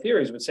some of the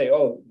theories would say,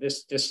 oh,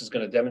 this is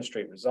going to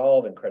demonstrate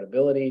resolve and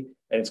credibility,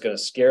 and it's going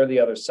to scare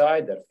the other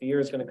side. That fear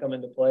is going to come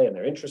into play, and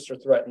their interests are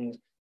threatened.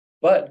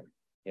 But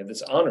you have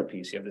this honor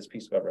piece. You have this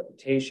piece about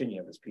reputation. You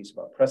have this piece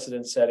about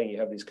precedent setting. You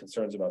have these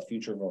concerns about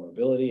future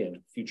vulnerability and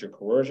future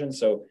coercion.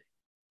 So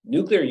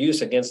nuclear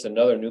use against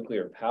another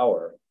nuclear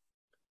power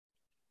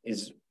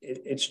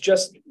it's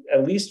just,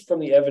 at least from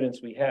the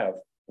evidence we have,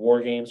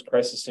 war games,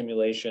 crisis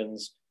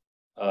simulations,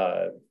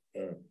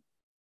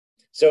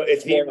 So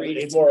it's Can't more, read-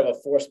 it's more of a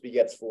force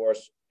begets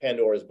force,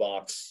 Pandora's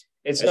box.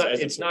 It's As- not. as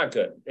It's a- not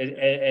good.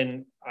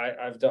 And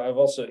I've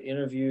also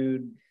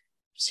interviewed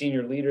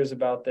senior leaders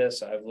about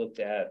this. I've looked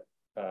at.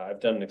 I've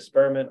done an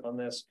experiment on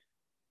this.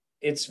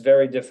 It's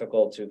very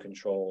difficult to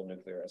control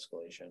nuclear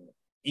escalation,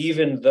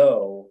 even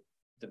though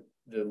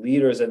the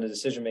leaders and the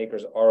decision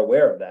makers are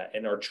aware of that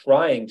and are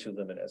trying to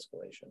limit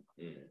escalation.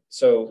 Mm.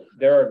 So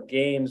there are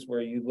games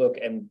where you look,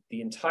 and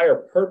the entire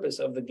purpose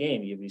of the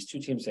game, you have these two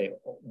teams say,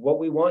 what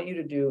we want you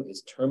to do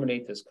is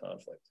terminate this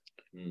conflict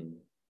Mm.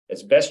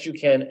 as best you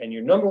can, and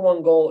your number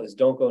one goal is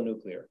don't go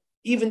nuclear.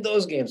 Even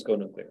those games go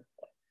nuclear.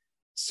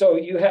 So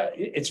you have,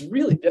 it's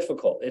really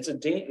difficult.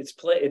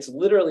 It's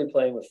literally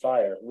playing with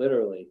fire,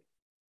 literally.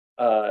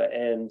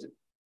 And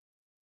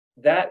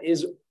that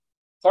is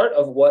part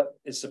of what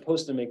is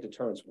supposed to make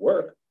deterrence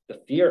work, the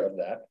fear of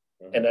that.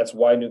 Mhm. And that's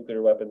why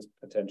nuclear weapons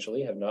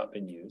potentially have not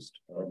been used,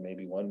 or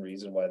maybe one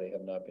reason why they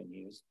have not been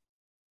used.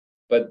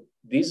 But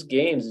these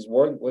games, these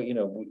war,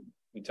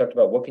 we talked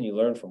about what can you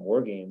learn from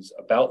war games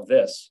about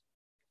this.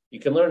 You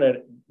can learn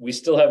it. We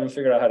still haven't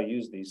figured out how to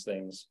use these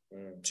things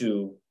Mm.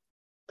 to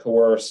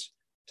coerce,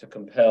 to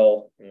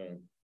compel.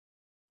 Mm.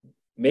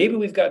 Maybe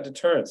we've got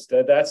deterrence.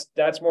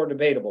 That's more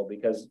debatable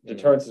because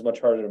deterrence is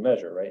much harder to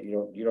measure, right?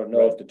 You don't know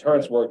Right, if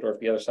deterrence right. worked or if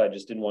the other side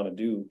just didn't want to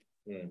do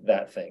Mm.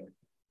 that thing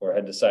or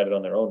had decided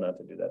on their own not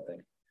to do that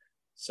thing.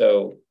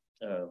 So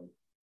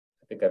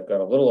I think I've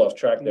gone a little off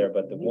track there,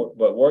 but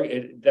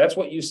that's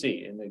what you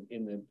see in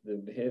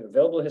the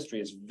available history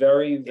is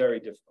very, very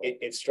difficult.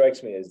 It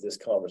strikes me as this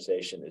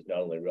conversation is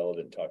not only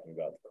relevant talking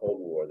about the Cold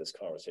War, this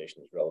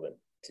conversation is relevant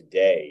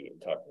today in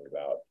talking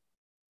about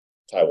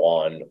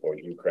Taiwan or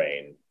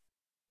Ukraine,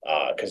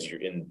 because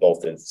you're in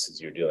both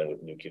instances, you're dealing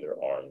with nuclear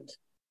armed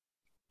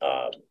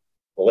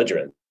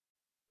belligerent.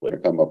 I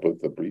come up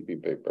with the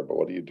briefing paper, but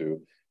what do you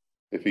do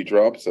if he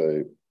drops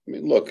I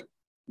mean, look,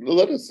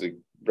 let us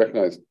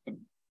recognize it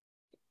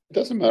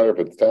doesn't matter if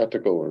it's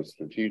tactical or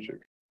strategic.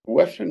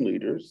 Western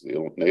leaders,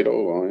 the NATO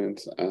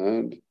alliance,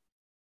 and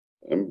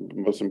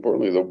most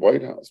importantly, the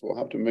White House will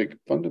have to make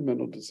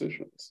fundamental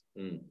decisions.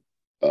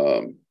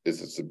 Mm. Is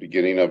this the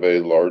beginning of a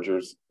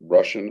larger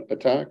Russian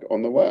attack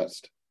on the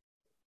West?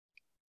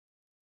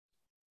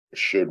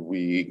 Should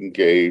we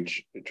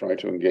try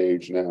to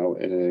engage now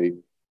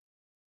in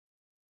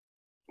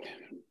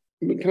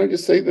can I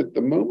just say that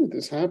the moment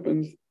this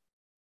happens,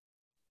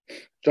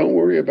 don't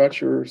worry about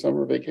your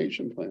summer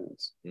vacation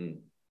plans. Mm.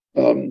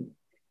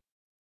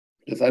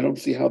 Because I don't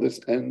see how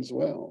this ends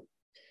well.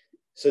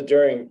 So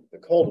during the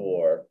Cold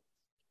War,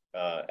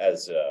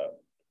 as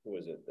who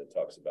is it that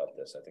talks about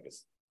this? I think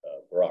it's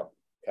Barak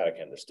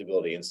Katakan, the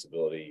stability,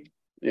 instability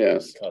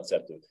Yes.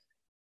 concept of,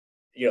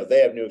 they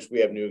have nukes, we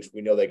have nukes,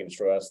 we know they can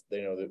destroy us,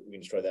 they know that we can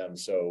destroy them,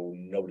 so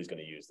nobody's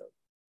going to use them.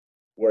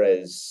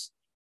 Whereas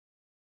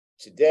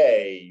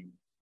today,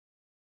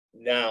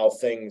 now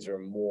things are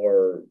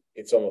more,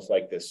 it's almost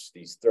like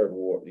these third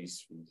war,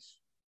 these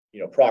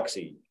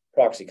proxy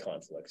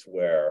conflicts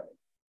where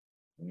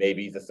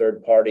maybe the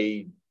third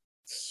party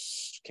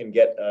can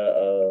get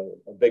a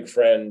big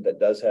friend that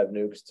does have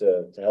nukes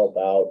to help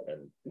out,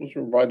 and Let's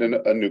provide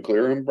a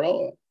nuclear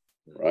umbrella,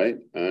 right?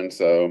 And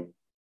so,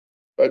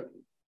 but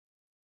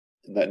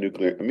that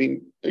nuclear, I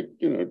mean,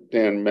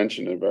 Dan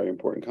mentioned a very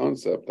important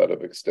concept, that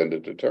of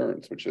extended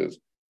deterrence, which is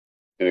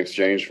in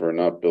exchange for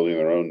not building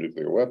their own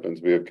nuclear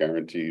weapons, we have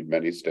guaranteed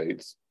many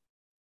states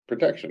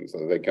protection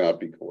so they cannot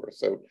be coerced.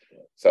 So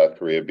South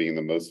Korea being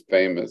the most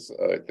famous,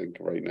 I think,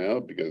 right now,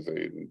 because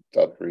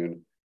South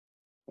Korean,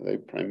 the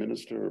prime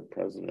minister or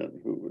president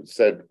who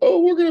said,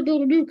 "Oh, we're going to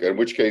build a nuke." In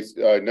which case,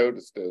 I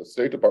noticed the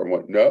State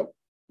Department went,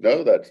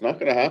 "No, that's not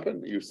going to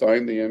happen. You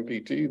signed the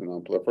NPT, the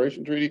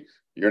Non-Proliferation Treaty.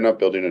 You're not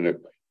building a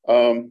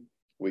nuke.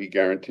 We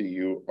guarantee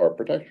you our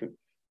protection."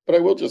 But I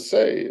will just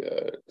say,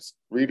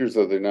 readers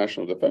of the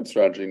National Defense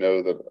Strategy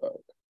know that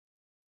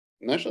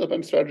National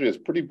Defense Strategy is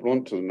pretty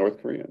blunt to the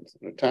North Koreans.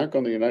 An attack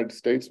on the United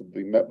States would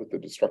be met with the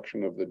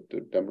destruction of the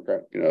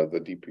Democrat, the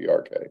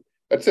DPRK.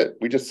 That's it.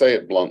 We just say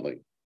it bluntly.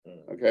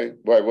 Okay,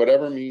 by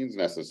whatever means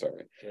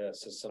necessary. Yeah,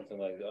 so something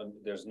like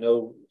there's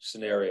no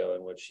scenario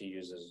in which he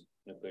uses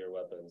nuclear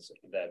weapons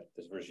that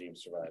this regime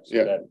survives.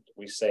 So that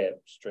we say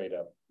it straight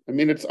up. I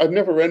mean, I've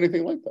never read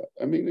anything like that.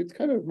 I mean, it's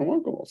kind of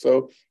remarkable.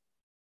 So,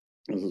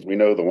 as we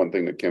know, the one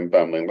thing that Kim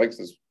family likes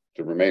is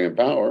to remain in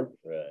power.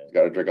 right. He's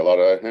got to drink a lot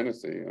of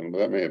Hennessy, and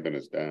that may have been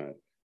his dad.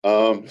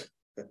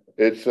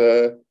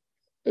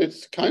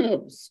 It's kind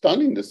of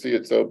stunning to see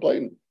it so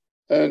blatant,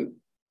 and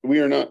we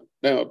are not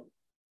now.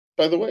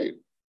 By the way,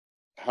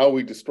 how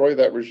we destroy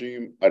that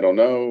regime, I don't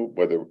know.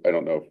 I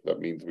don't know if that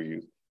means we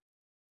use.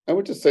 I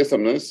would just say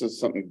something. This is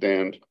something,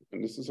 Dan,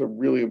 and this is a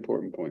really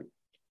important point.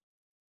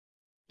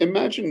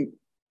 Imagine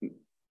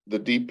the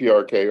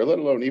DPRK, or let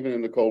alone even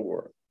in the Cold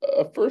War,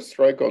 a first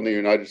strike on the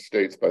United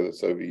States by the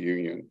Soviet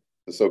Union,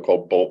 the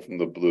so-called bolt from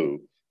the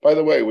blue, by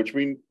the way, which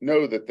we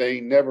know that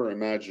they never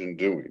imagined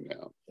doing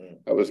now.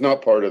 That was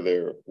not part of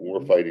their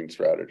warfighting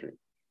strategy.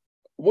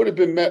 Would have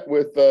been met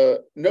with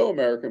no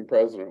American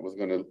president was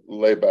going to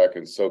lay back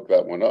and soak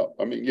that one up.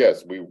 I mean,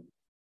 yes, we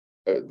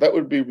that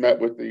would be met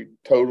with the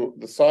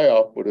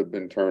PSYOP would have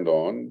been turned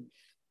on.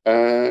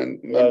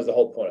 And that was the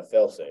whole point of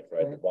failsafe,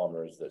 right? The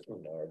bombers that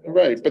are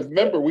right. But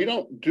remember, we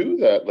don't do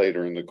that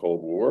later in the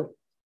Cold War.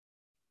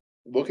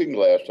 Looking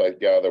Glass, I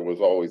gather,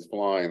 was always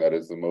flying. That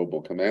is the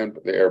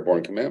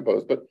airborne command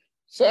post. But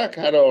SAC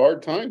had a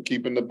hard time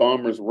keeping the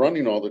bombers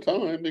running all the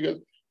time because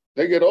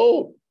they get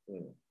old.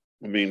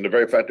 I mean, the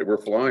very fact that we're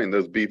flying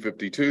those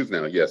B-52s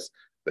now, yes,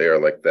 they are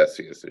like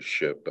Theseus's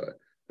ship.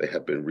 They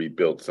have been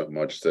rebuilt so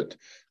much that,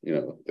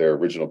 their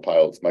original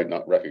pilots might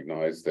not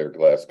recognize their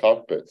glass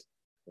cockpits.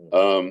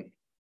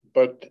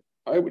 But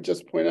I would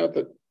just point out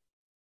that,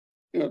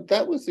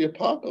 that was the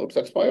apocalypse.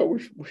 That's why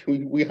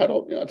we had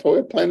that's why we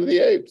had Planet of the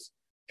Apes,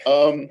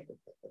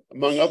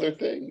 among other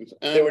things.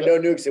 And there were no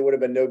nukes. There would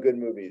have been no good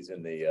movies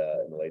in the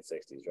late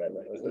 '60s, right?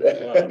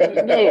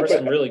 Wow. No, there were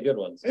some really good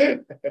ones.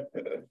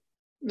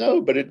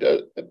 No, but it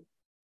does.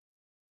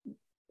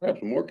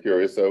 Perhaps more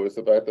curious though is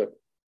the fact that,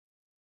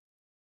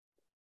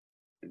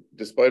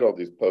 despite all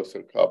these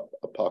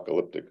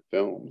post-apocalyptic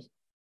films,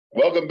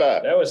 welcome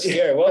back. That was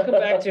scary. Welcome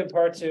back to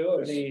part 2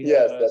 of the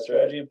that's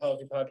Strategy right. and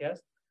Policy podcast.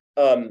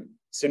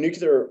 So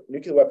nuclear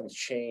weapons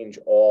change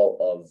all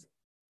of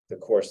the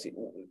course. The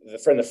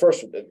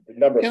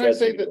number of. Can I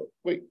say that?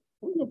 Wait,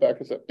 let me go back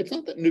a second. It's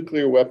not that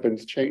nuclear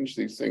weapons change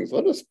these things.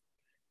 Let us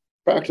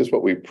practice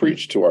what we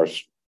preach to our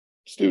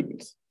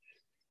students.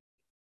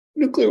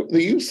 The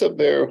use of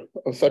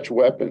such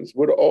weapons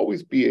would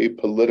always be a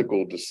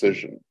political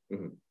decision.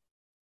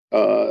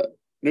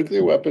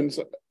 Nuclear weapons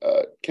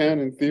can,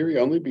 in theory,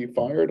 only be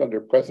fired under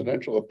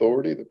presidential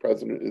authority. The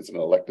president is an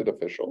elected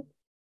official.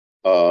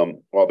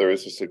 While there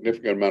is a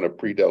significant amount of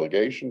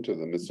pre-delegation to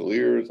the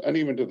missileers and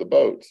even to the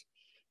boats,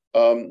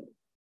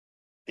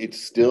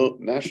 it's still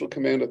National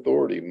Command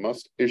Authority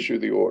must issue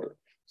the order.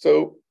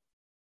 So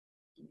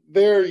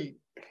it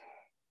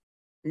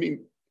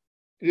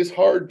is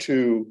hard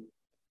to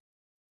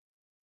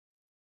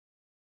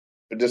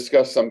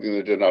discuss something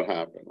that did not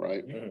happen,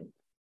 right?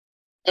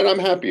 And I'm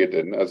happy it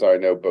didn't, as I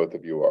know both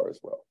of you are as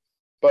well.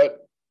 But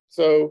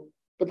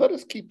let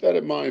us keep that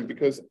in mind,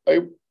 because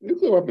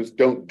nuclear weapons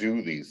don't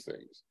do these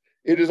things.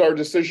 It is our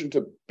decision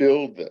to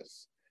build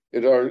this.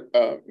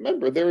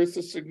 Remember, there is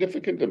a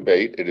significant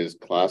debate. It is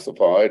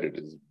classified. It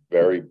is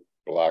very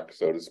black,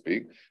 so to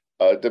speak.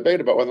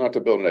 Debate about whether or not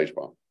to build an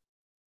H-bomb.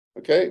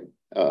 Okay,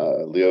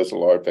 Leo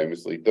Szilard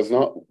famously does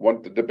not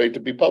want the debate to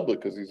be public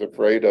because he's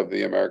afraid of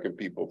the American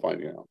people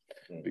finding out,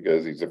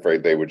 because he's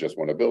afraid they would just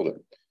want to build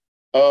it.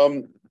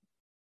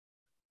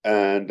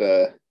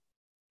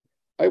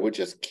 I would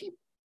just keep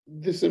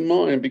this in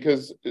mind,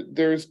 because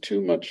there's too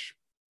much.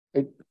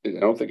 I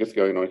don't think it's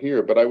going on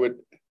here, but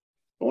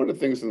one of the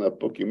things in that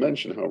book you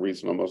mentioned, How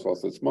Reason Almost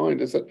Lost Its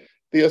Mind, is that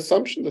the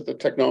assumption that the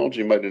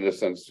technology might, in a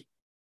sense,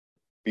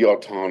 be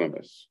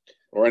autonomous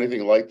or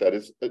anything like that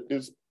is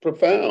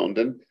profound,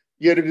 and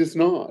yet it is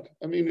not.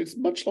 I mean, it's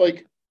much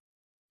like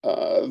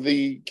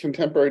the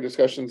contemporary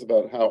discussions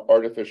about how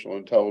artificial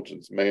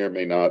intelligence may or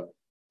may not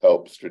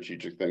help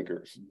strategic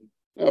thinkers.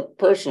 Now,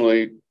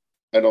 personally,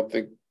 I don't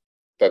think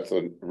that's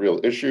a real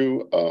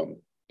issue.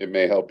 It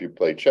may help you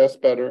play chess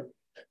better.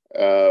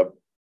 But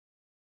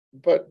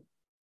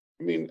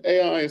I mean,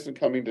 AI isn't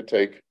coming to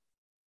take,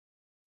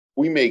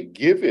 we may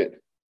give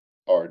it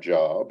our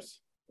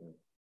jobs,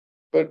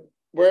 but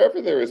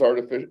wherever there is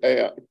artificial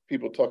AI,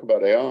 people talk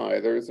about AI,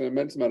 there is an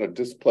immense amount of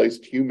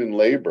displaced human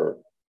labor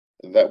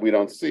that we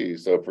don't see.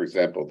 So, for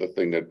example, the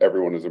thing that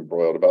everyone is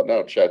embroiled about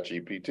now,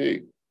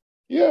 ChatGPT.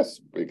 Yes,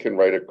 we can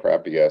write a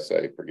crappy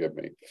essay, forgive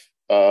me.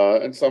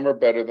 And some are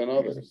better than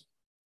others.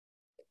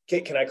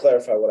 Can I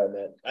clarify what I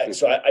meant? I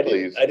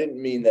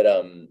didn't mean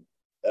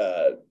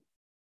that.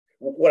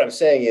 What I'm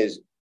saying is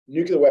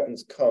nuclear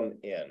weapons come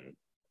in,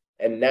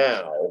 and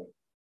now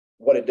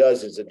what it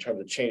does is, in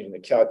terms of changing the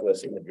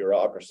calculus in the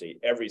bureaucracy,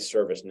 every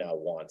service now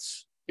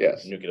wants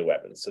nuclear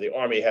weapons. So the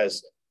Army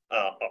has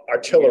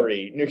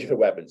artillery, nuclear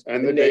weapons,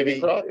 and the Navy.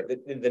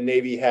 The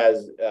Navy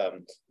has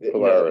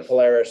the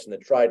Polaris and the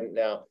Trident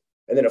now.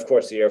 And then, of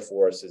course, the Air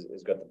Force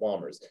has got the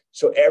bombers.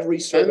 So every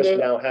service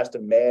now has to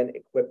man,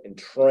 equip, and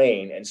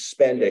train, and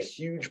spend a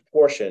huge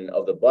portion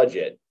of the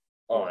budget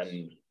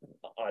on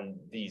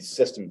these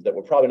systems that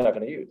we're probably not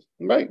going to use.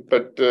 Right,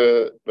 but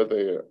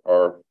they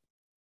are.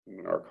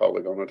 Our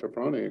colleague Anna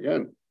Tafrani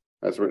again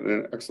has written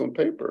an excellent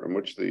paper in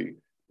which the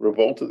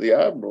revolt of the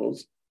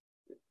admirals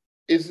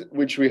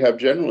which we have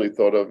generally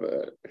thought of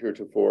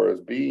heretofore as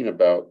being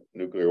about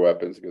nuclear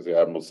weapons, because the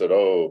admiral said,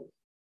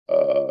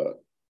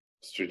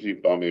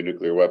 strategic bombing of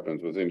nuclear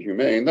weapons was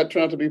inhumane. That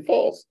turned out to be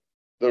false.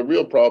 The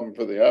real problem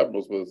for the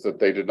admirals was that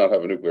they did not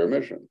have a nuclear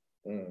mission.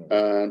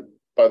 And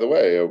by the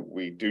way,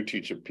 we do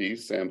teach a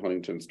piece, Sam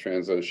Huntington's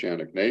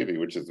Transoceanic Navy,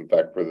 which is in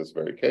fact for this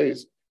very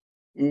case,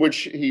 in which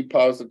he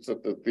posits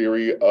that the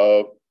theory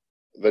of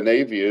the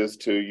Navy is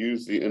to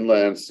use the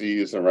inland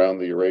seas around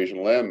the Eurasian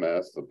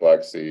landmass, the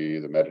Black Sea,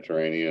 the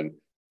Mediterranean,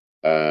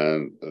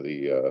 and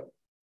the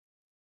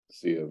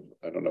Sea of,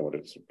 I don't know what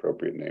its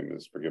appropriate name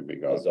is, forgive me,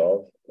 God.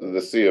 Azov.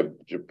 The Sea of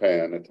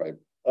Japan,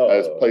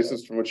 as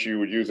places from which you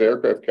would use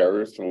aircraft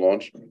carriers to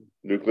launch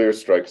nuclear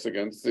strikes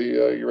against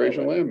the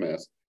Eurasian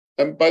landmass.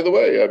 And by the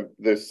way,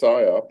 the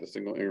SIOP, the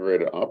Single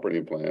Integrated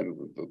Operating Plan,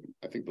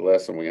 I think the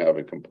last one we have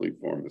in complete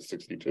form is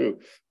 62,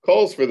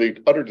 calls for the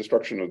utter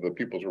destruction of the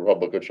People's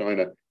Republic of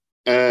China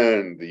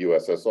and the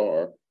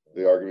USSR.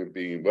 The argument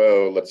being,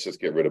 well, let's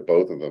just get rid of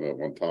both of them at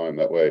one time.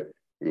 That way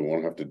we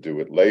won't have to do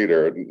it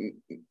later.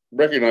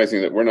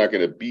 Recognizing that we're not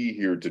going to be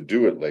here to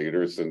do it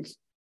later, since,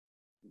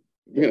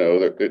 you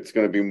know, it's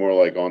going to be more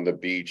like on the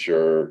beach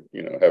or,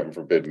 you know, heaven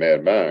forbid,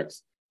 Mad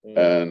Max.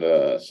 And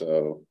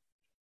so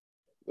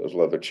those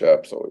leather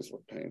chaps always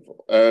look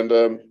painful. And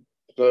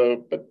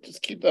but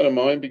just keep that in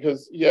mind,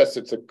 because yes,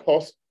 it's a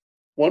cost.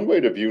 One way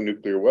to view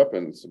nuclear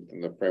weapons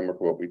in the framework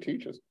of what we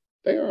teach is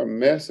they are a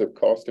massive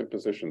cost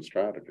imposition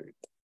strategy.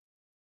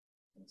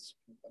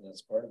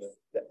 That's part of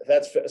it.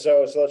 That's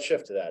so let's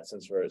shift to that,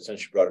 since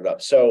you brought it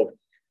up. So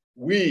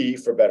we,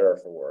 for better or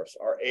for worse,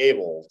 are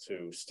able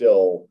to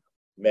still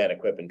man,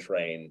 equip, and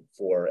train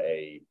for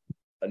a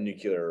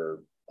nuclear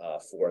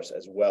force,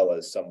 as well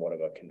as somewhat of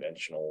a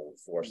conventional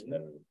force, and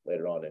then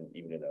later on, and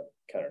even in a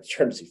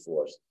counterinsurgency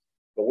force.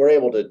 But we're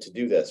able to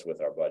do this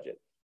with our budget.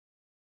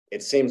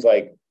 It seems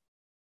like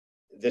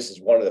this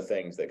is one of the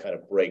things that kind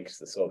of breaks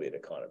the Soviet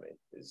economy.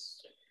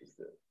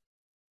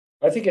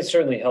 I think it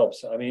certainly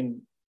helps. I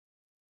mean,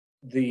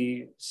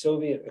 the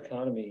Soviet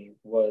economy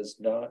was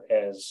not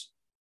as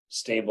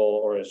stable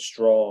or as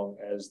strong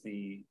as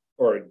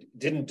or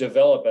didn't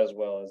develop as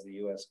well as the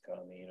U.S.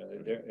 economy. You know,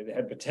 it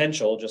had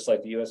potential, just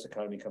like the U.S.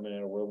 economy coming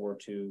out of World War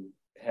II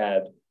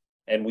had,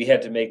 and we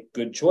had to make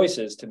good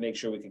choices to make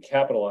sure we could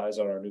capitalize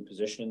on our new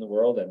position in the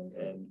world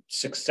and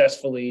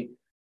successfully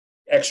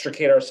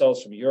extricate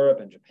ourselves from Europe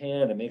and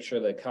Japan and make sure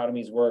the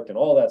economies worked and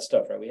all that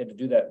stuff, right? We had to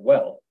do that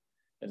well.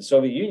 And the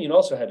Soviet Union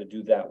also had to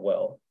do that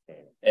well.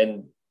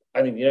 And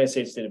I think the United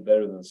States did it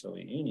better than the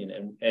Soviet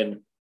Union.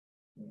 And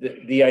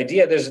the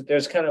idea,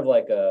 there's kind of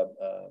like a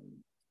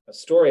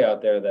story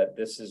out there that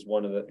this is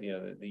one of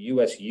the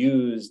U.S.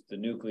 used the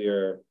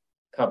nuclear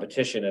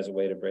competition as a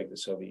way to break the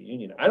Soviet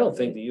Union. I don't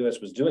think the U.S.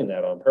 was doing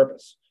that on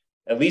purpose,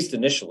 at least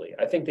initially.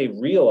 I think they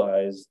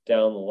realized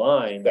down the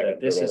line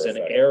that this is an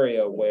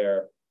area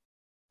where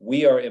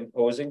we are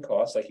imposing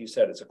costs. Like you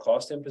said, it's a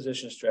cost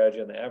imposition strategy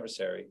on the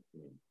adversary.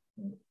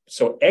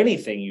 So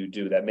anything you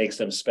do that makes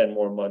them spend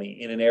more money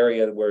in an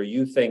area where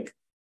you think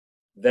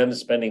them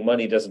spending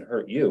money doesn't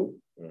hurt you,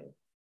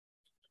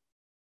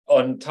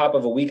 on top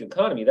of a weak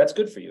economy, that's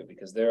good for you,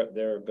 because they'll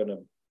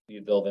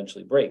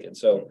eventually break. And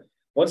so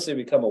once they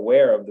become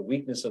aware of the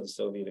weakness of the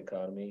Soviet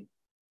economy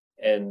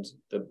and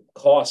the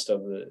cost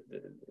of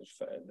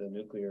the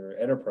nuclear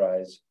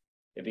enterprise,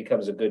 it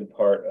becomes a good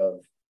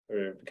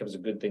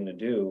thing to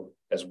do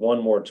as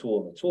one more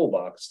tool in the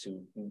toolbox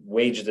to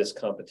wage this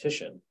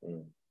competition.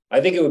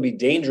 I think it would be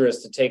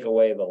dangerous to take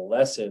away the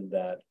lesson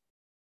that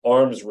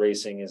arms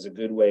racing is a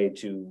good way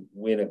to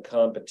win a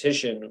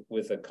competition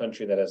with a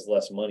country that has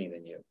less money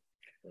than you.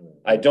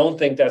 I don't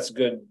think that's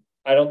good.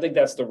 I don't think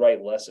that's the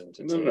right lesson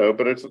to take. No,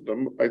 but it's,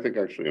 I think,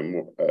 actually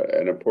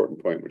an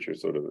important point, which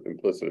is sort of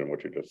implicit in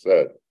what you just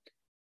said,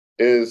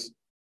 is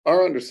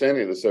our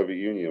understanding of the Soviet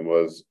Union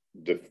was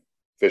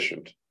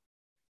deficient.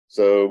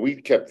 So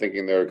we kept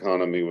thinking their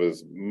economy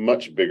was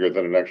much bigger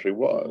than it actually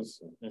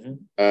was.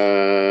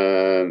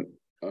 And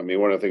I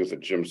mean, one of the things that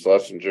James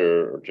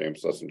Schlesinger,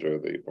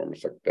 the former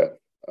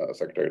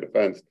Secretary of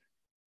Defense,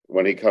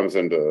 when he comes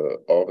into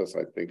office,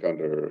 I think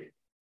under,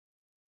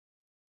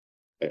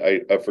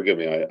 I forgive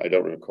me, I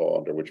don't recall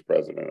under which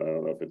president. I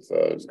don't know if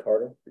it's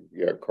Carter.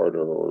 Yeah,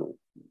 Carter or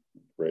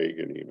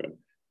Reagan even.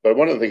 But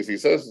one of the things he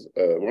says,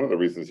 one of the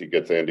reasons he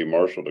gets Andy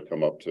Marshall to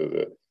come up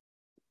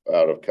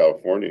out of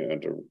California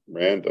and to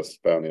RAND to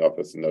found the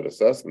Office of Net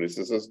Assessment, he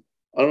says,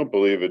 I don't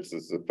believe it's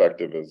as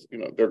effective as,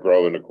 they're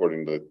growing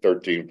according to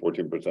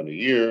 13-14% a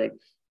year. And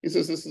he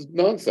says, this is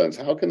nonsense.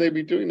 How can they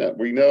be doing that?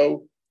 We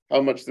know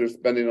how much they're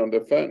spending on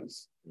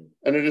defense.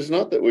 And it is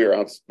not that we are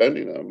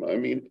outspending them. I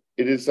mean,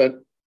 it is that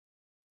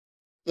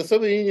the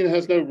Soviet Union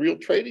has no real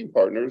trading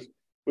partners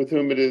with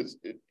whom it is,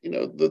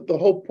 the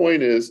whole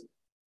point is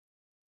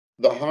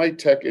the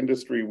high-tech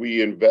industry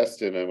we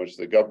invest in and which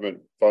the government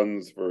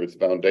funds for its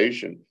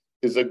foundation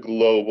is a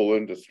global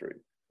industry.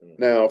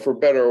 Now, for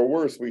better or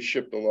worse, we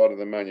shipped a lot of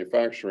the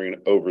manufacturing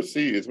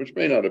overseas, which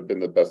may not have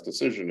been the best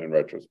decision in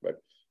retrospect,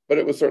 but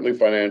it was certainly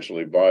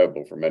financially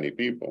viable for many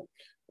people,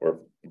 or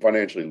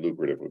financially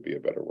lucrative would be a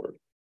better word.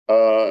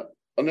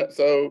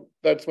 So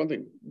that's one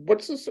thing.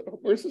 Where's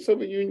the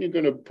Soviet Union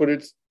going to put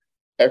its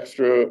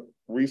extra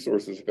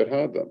resources if it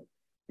had them?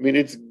 I mean,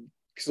 it's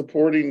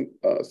supporting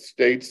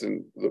states,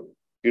 and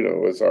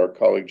as our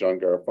colleague John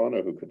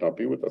Garofano, who could not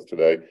be with us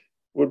today,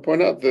 would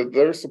point out that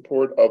their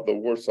support of the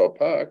Warsaw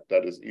Pact,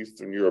 that is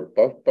Eastern Europe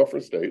buffer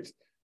states,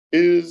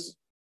 is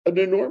an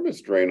enormous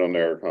drain on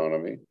their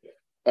economy,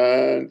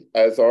 and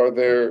as are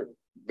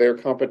their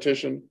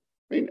competition.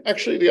 I mean,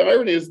 actually, the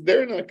irony is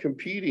they're not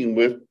competing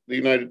with the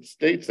United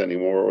States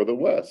anymore or the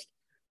West.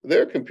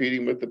 They're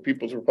competing with the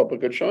People's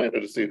Republic of China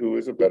to see who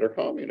is a better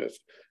communist.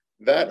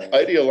 That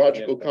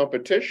ideological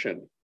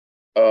competition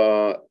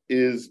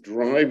is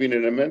driving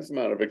an immense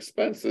amount of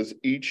expenses.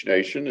 Each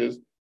nation is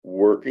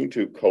working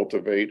to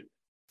cultivate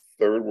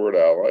third world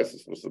allies.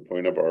 This was the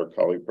point of our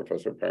colleague,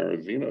 Professor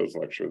Parazino's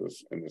lecture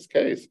in this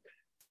case.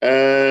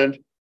 And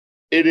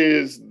it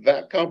is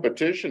that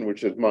competition,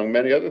 which among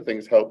many other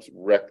things helps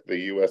wreck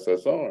the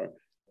USSR.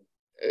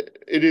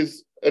 It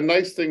is a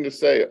nice thing to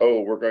say,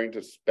 oh, we're going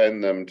to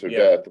spend them to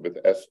death with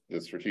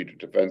the Strategic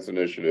Defense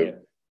Initiative,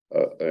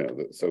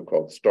 the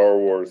so-called Star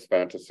Wars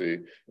fantasy.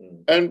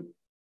 And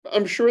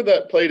I'm sure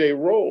that played a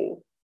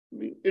role. I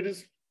mean, it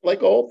is,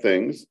 like all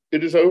things,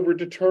 it is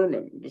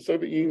overdetermined. The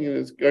Soviet Union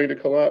is going to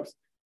collapse.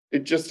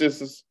 It just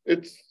is,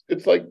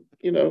 it's like,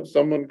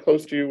 someone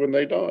close to you when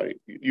they die.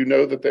 You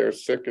know that they're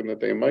sick and that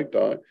they might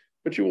die,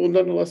 but you will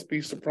nonetheless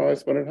be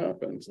surprised when it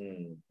happens.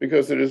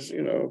 Because it is,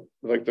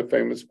 like the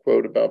famous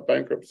quote about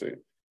bankruptcy.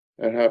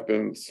 It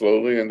happens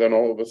slowly and then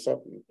all of a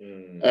sudden.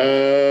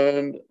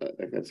 And I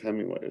think it's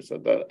Hemingway who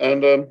said that.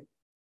 And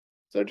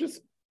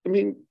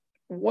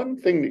one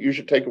thing that you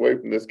should take away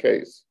from this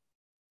case,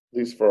 at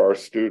least for our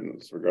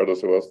students,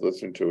 regardless of who else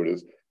listening to it,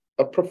 is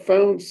a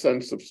profound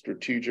sense of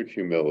strategic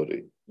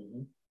humility.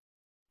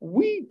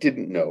 We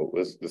didn't know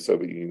the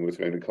Soviet Union was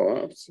going to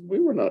collapse. We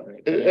were not.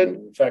 And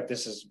in fact,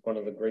 this is one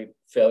of the great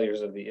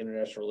failures of the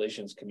international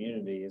relations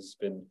community, has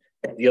been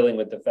dealing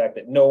with the fact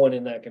that no one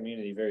in that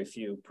community, very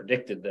few,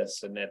 predicted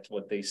this, and that's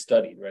what they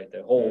studied, right?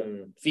 The whole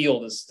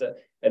field is,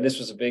 and this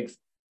was a big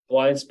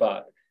blind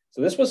spot.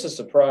 So this was a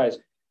surprise,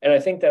 and I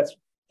think that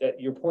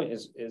your point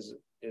is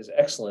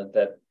excellent.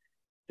 That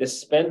this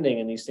spending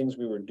and these things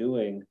we were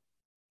doing,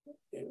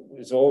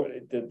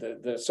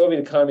 the Soviet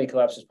economy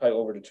collapse is probably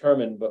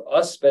overdetermined, but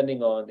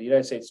the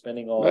United States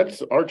spending on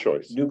that's our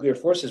choice. Nuclear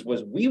forces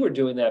we were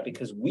doing that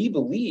because we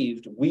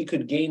believed we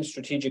could gain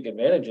strategic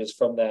advantages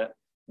from that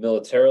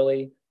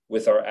militarily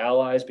with our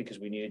allies, because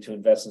we needed to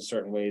invest in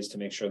certain ways to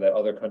make sure that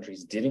other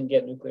countries didn't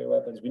get nuclear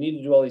weapons. We needed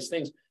to do all these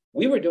things.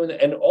 We were doing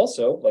that, and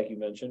also, like you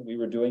mentioned, we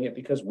were doing it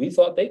because we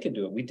thought they could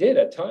do it. We did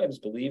at times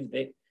believe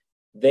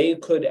they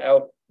could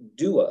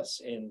outdo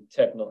us in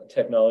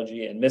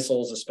technology and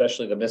missiles,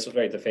 especially the missiles,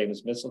 right? The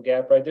famous missile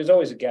gap, right? There's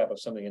always a gap of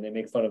something, and they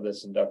make fun of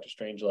this in Dr.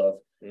 Strangelove.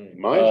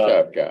 Mine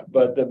shaft gap.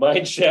 But the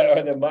mine shaft,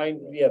 or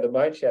the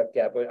mine shaft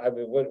gap. I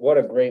mean, what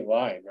a great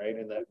line, right?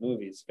 In that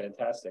movie, it's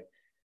fantastic.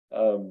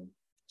 I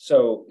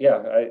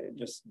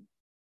just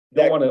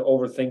don't want to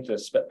overthink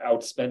this.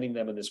 Outspending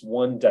them in this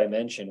one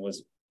dimension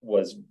was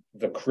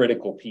the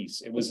critical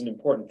piece. It was an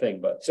important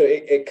thing, but so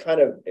it kind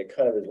of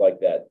is like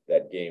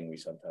that game we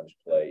sometimes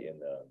play in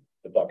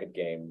the bucket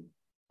game.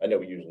 I know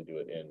we usually do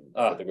it in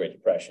the Great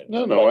Depression.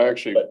 No, I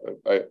actually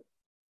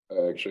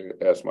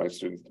asked my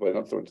students to play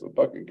not so much the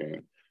bucket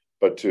game,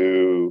 but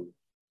to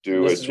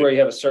do this is where you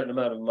have a certain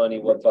amount of money.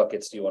 What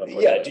buckets do you want to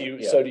put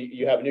in? So do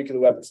you have a nuclear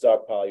weapons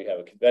stockpile? You have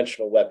a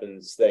conventional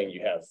weapons thing.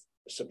 You have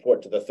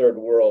support to the third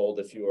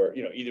world. If you're,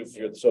 either if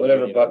you're the Soviet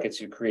whatever Union,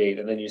 buckets you create,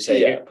 and then you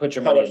say, put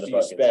your money in the buckets. How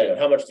much do you spend?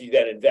 How much do you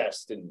then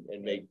invest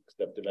and make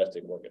the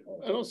domestic work at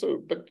home? And also,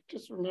 but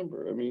just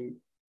remember,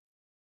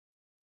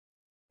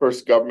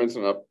 first, governments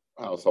and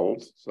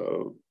households,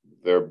 so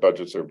their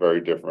budgets are very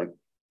different.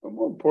 But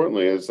more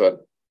importantly, is that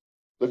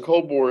the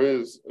Cold War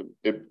is,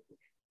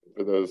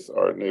 for those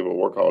our Naval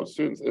War College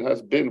students, it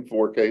has been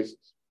 4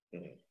 cases.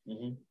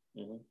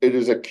 It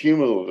is a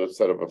cumulative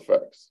set of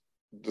effects.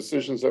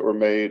 Decisions that were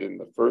made in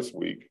the first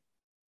week,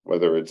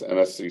 whether it's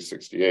NSC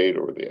 68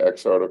 or the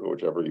X article,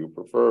 whichever you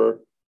prefer,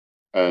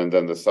 and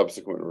then the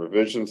subsequent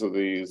revisions of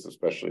these,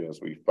 especially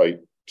as we fight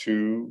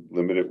 2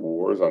 limited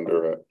wars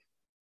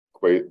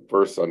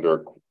first under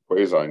a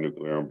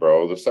quasi-nuclear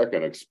umbrella, the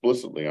second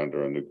explicitly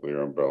under a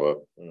nuclear umbrella,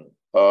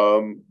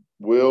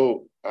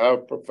 will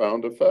have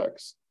profound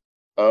effects.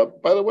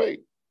 By the way,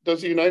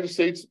 does the United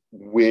States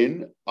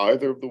win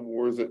either of the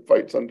wars it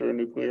fights under a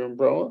nuclear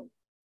umbrella?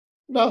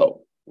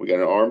 No. We got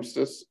an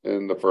armistice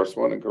in the first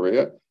one in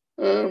Korea,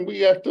 and we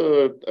have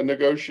to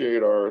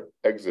negotiate our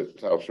exit,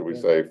 how should we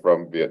say,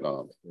 from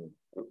Vietnam.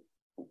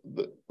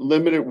 The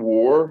limited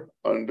war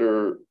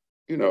under,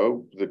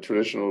 the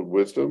traditional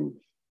wisdom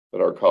that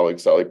our colleague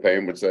Sally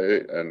Payne would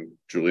say, and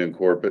Julian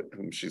Corbett,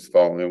 whom she's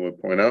following, would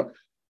point out,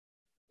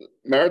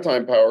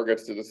 maritime power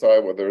gets to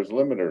decide whether it's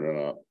limited or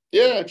not.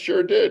 Yeah, it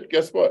sure did.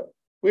 Guess what?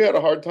 We had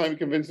a hard time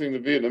convincing the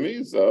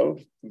Vietnamese, though,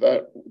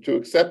 that to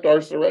accept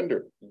our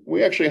surrender.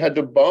 We actually had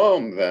to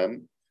bomb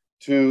them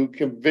to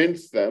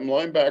convince them.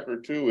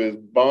 Linebacker 2 is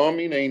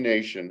bombing a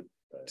nation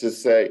to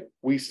say,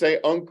 we say,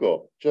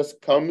 uncle,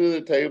 just come to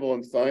the table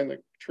and sign the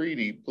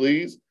treaty,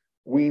 please.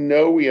 We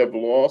know we have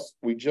lost.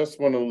 We just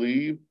want to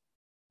leave.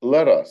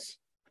 Let us.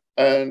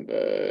 And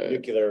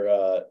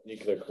nuclear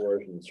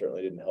coercion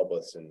certainly didn't help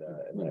us in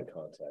that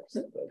context.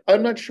 But,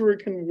 I'm not sure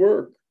it can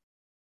work.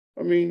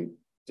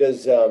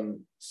 Does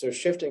so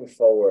shifting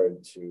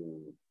forward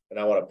to, and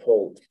I want to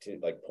pull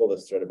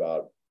this thread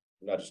about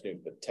not just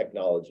nuke but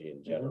technology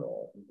in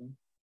general,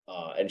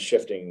 and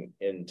shifting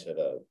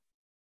into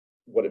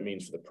what it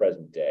means for the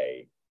present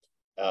day.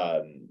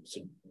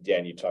 So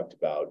Dan, you talked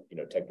about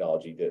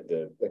technology,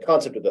 the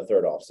concept of the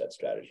third offset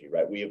strategy,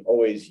 right? We have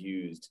always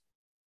used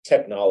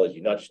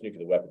technology, not just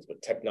nuclear weapons,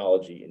 but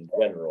technology in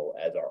general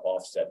as our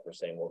offset for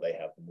saying, well, they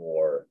have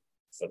more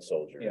foot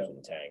soldiers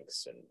and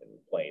tanks and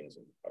planes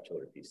and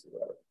artillery pieces,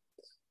 whatever.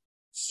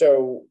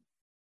 So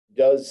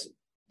does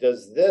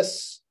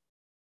this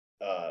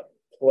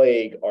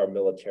plague our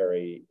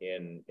military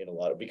in a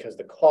lot of, because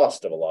the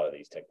cost of a lot of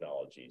these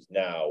technologies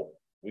now,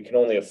 we can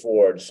only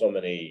afford so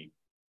many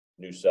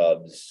new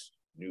subs,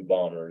 new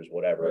bombers,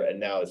 whatever, and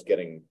now it's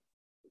getting,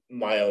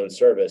 my own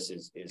service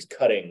is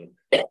cutting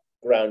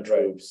ground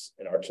troops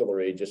and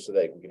artillery just so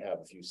that we can have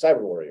a few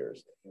cyber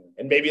warriors.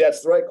 And maybe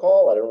that's the right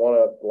call. I don't want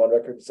to go on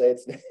record to say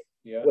it's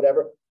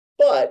whatever,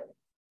 but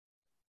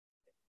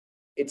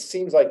it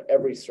seems like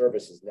every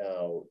service is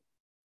now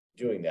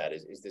doing that.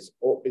 Is this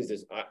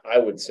I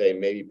would say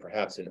maybe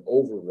perhaps an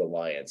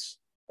over-reliance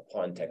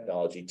upon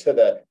technology to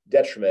the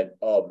detriment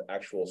of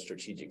actual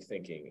strategic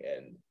thinking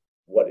and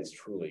what is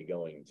truly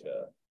going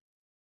to.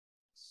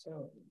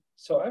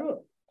 So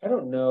I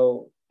don't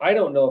know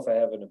if I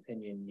have an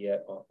opinion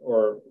yet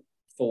or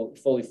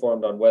fully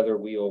formed on whether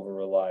we over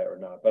rely or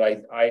not, but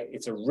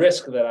it's a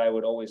risk that I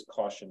would always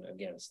caution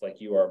against,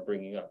 like you are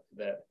bringing up,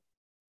 that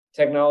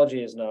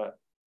technology is not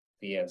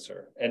the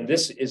answer. And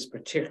this is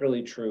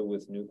particularly true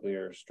with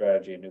nuclear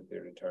strategy and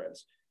nuclear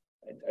deterrence.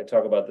 I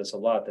talk about this a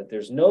lot, that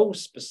there's no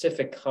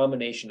specific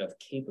combination of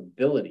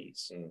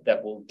capabilities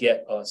that will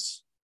get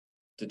us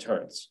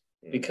deterrence,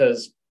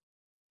 because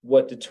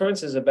what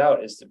deterrence is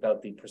about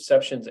the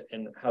perceptions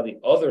and how the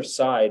other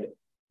side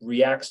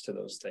reacts to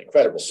those things.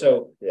 Incredible.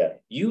 So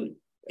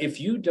if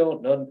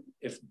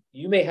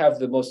you may have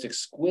the most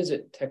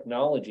exquisite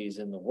technologies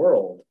in the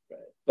world,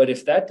 but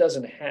if that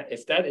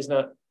is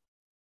not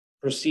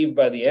perceived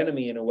by the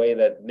enemy in a way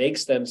that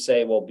makes them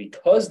say, well,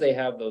 because they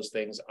have those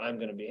things, I'm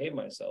going to behave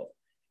myself.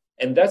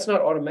 And that's not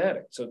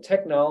automatic. So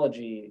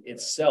technology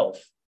itself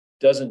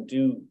doesn't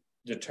do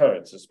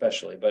deterrence,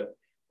 especially, but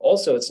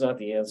also it's not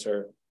the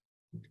answer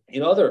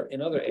in other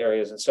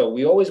areas. And so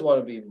we always want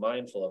to be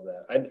mindful of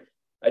that.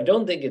 I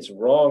don't think it's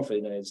wrong for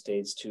the United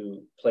States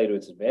to play to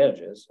its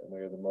advantages. And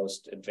we're the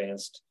most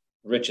advanced,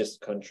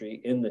 richest country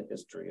in the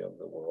history of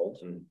the world.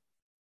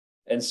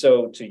 And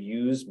so to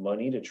use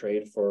money to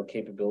trade for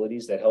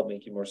capabilities that help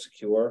make you more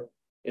secure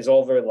is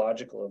all very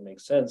logical and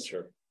makes sense.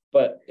 Sure.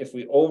 But if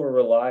we over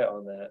rely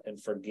on that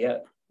and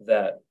forget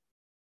that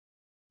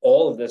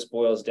all of this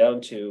boils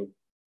down to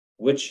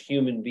which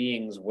human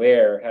beings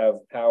where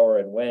have power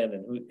and when,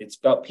 and who, it's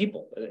about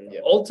people.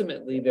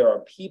 Ultimately, there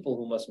are people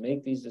who must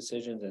make these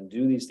decisions and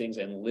do these things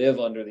and live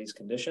under these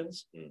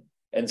conditions.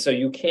 And so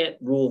you can't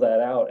rule that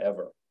out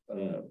ever.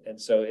 And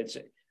so it's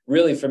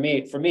really, for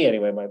me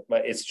anyway,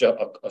 it's just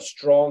a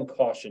strong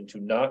caution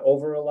to not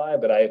over rely,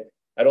 but I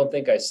don't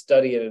think I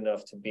study it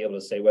enough to be able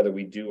to say whether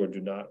we do or do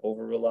not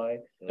over rely.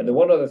 And the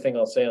one other thing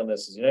I'll say on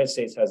this is the United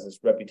States has this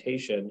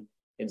reputation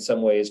in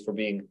some ways for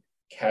being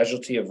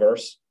casualty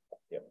averse.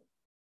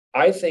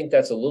 I think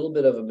that's a little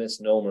bit of a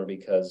misnomer,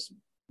 because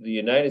the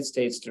United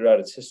States throughout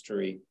its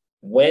history,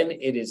 when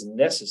it is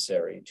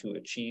necessary to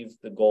achieve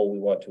the goal we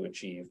want to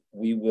achieve,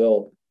 we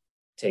will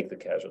take the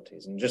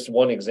casualties. And just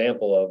one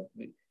example of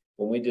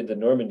when we did the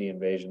Normandy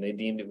invasion, they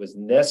deemed it was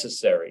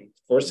necessary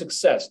for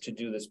success to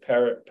do this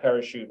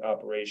parachute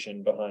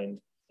operation behind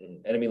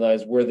enemy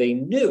lines, where they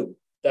knew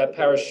that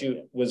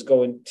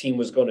team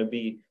was going to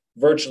be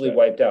virtually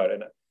wiped out.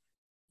 And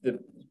the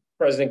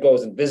president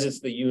goes and visits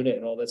the unit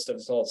and all that stuff.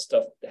 It's all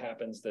stuff that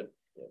happens that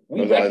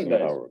we recognize.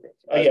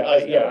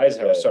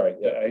 Eisenhower. Sorry.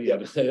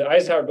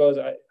 Eisenhower goes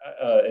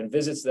and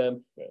visits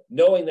them,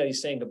 knowing that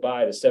he's saying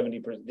goodbye to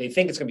 70%. They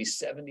think it's going to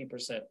be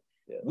 70%.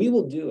 We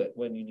will do it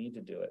when you need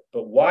to do it,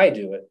 but why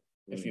do it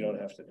if you don't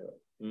have to do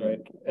it, right?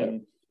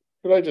 And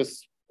could I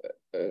just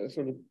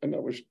sort of, and I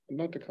wish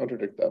not to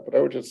contradict that, but I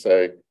would just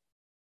say,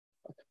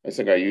 I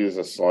think I use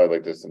a slide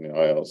like this in the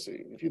ILC.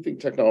 If you think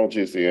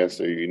technology is the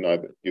answer,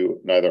 you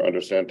neither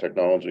understand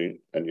technology,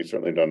 and you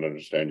certainly don't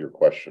understand your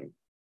question.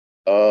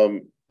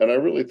 And I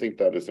really think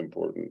that is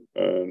important.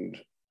 And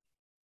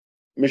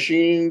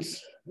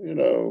machines,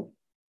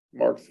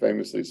 Marx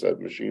famously said,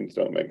 machines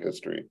don't make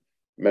history.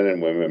 Men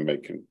and women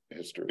make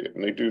history,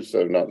 and they do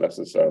so not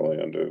necessarily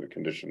under the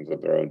conditions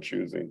of their own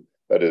choosing.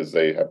 That is,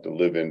 they have to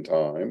live in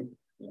time.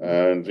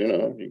 And,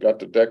 you got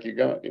the deck you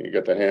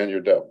get the hand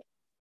you're dealt.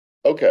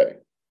 Okay.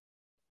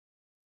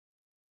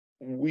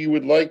 We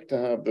would like to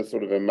have this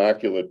sort of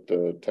immaculate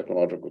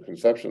technological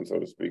conception, so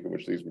to speak, in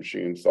which these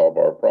machines solve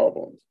our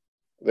problems.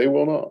 They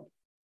will not.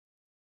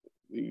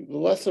 The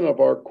lesson of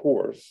our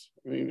course,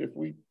 if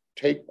we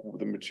take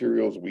the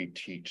materials we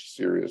teach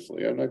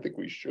seriously, and I think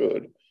we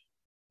should,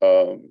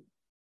 it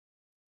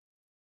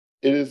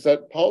is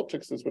that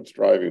politics is what's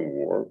driving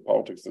war.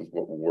 Politics is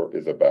what war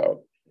is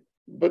about.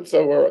 But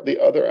so are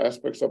the other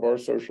aspects of our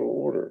social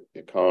order,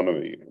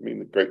 economy.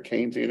 The great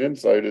Keynesian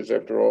insight is,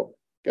 after all,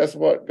 guess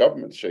what?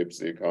 Government shapes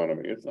the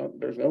economy. It's not.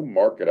 There's no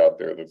market out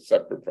there that's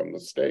separate from the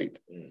state.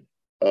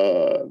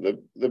 The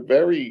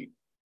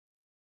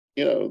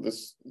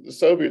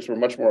Soviets were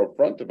much more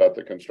upfront about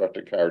the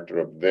constructed character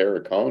of their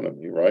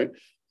economy, right?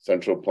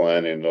 Central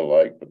planning and the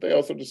like. But they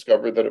also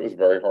discovered that it was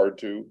very hard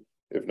to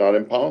if not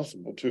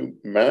impossible, to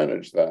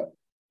manage that.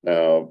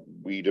 Now,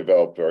 we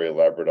developed very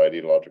elaborate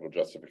ideological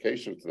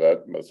justifications to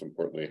that, most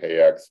importantly,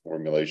 Hayek's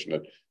formulation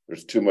that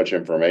there's too much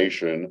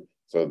information,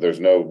 so there's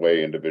no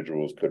way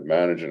individuals could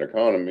manage an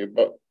economy.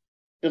 But,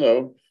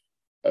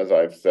 as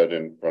I've said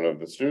in front of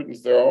the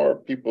students, there are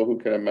people who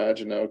can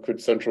imagine now, could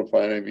central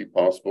planning be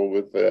possible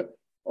with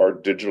our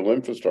digital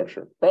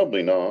infrastructure?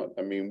 Probably not.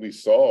 I mean, we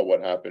saw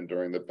what happened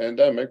during the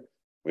pandemic.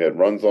 We had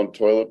runs on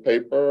toilet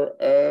paper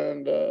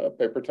and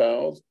paper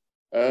towels,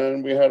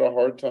 and we had a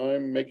hard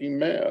time making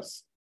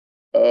masks.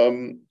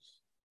 I'm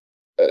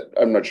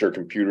not sure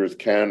computers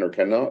can or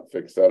cannot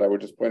fix that. I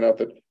would just point out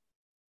that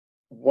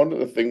one of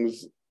the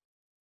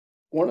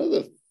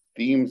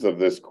themes of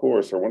this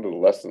course, or one of the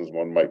lessons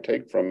one might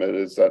take from it,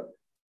 is that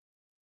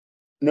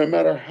no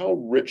matter how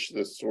rich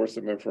the source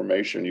of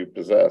information you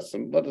possess,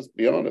 and let us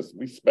be honest,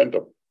 we spent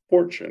a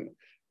fortune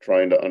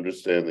trying to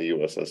understand the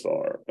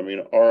USSR. I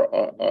mean,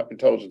 our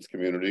intelligence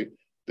community,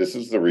 this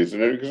is the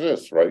reason it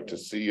exists, right? To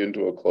see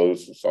into a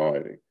closed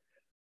society.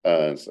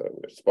 And so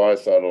we have spy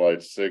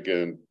satellites,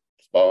 SIGINT,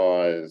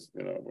 spies,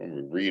 when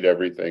we read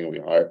everything, we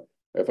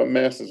have a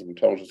massive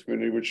intelligence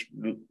community, which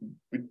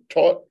we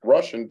taught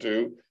Russian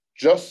to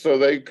just so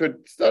they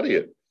could study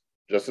it,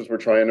 just as we're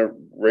trying to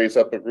raise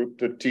up a group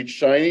to teach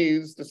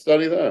Chinese to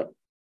study that.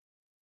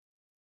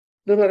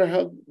 No matter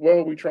how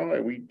well we try,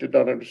 we did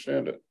not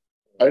understand it.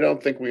 I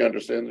don't think we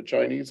understand the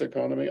Chinese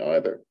economy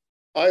either.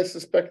 I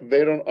suspect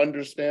they don't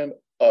understand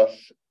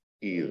us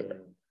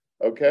either.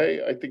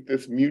 Okay, I think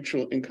this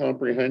mutual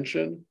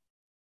incomprehension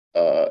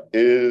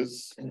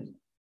is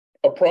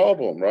a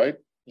problem, right?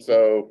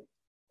 So,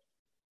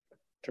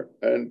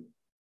 and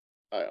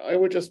I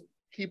would just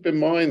keep in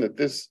mind that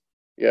this,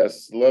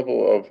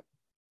 level of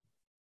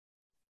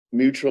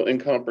mutual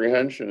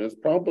incomprehension is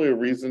probably a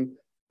reason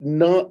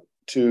not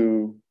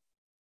to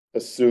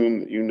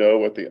assume that you know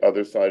what the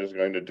other side is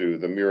going to do.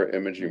 The mirror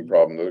imaging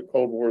problem that the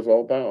Cold War is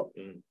all about.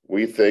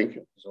 We think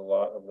there's a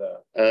lot of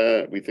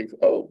that. We think,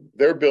 oh,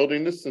 they're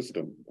building this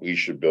system, we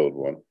should build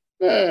one.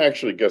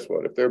 Actually, guess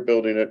what? If they're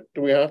building it,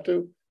 do we have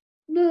to?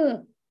 Nah.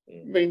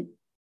 I mean,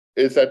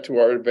 is that to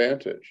our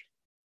advantage?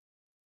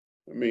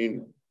 I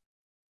mean,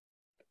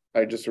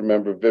 I just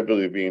remember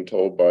vividly being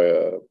told by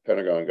a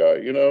Pentagon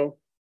guy,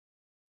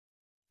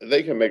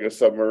 they can make a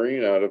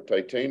submarine out of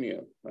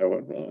titanium. I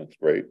went, well, that's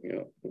great,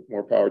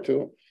 more power to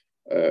them.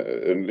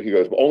 And he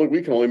goes, well,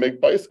 we can only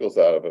make bicycles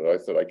out of it. I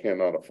said, I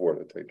cannot afford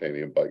a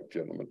titanium bike,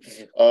 gentlemen.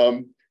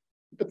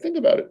 But think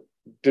about it.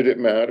 Did it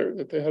matter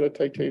that they had a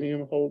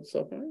titanium hulled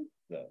submarine?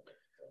 No.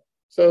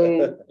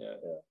 So,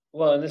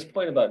 Well, and this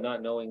point about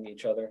not knowing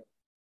each other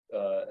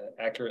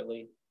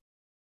accurately,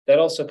 that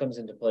also comes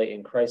into play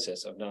in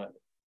crisis of not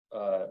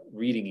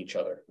reading each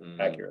other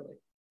accurately.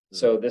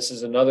 So this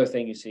is another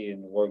thing you see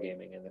in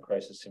wargaming and the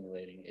crisis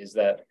simulating, is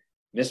that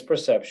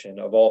misperception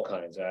of all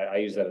kinds. I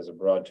use that as a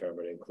broad term,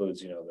 but it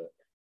includes,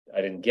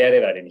 I didn't get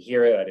it, I didn't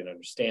hear it, I didn't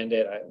understand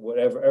it,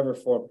 whatever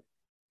form.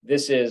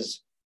 This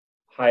is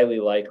highly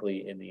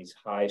likely in these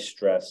high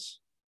stress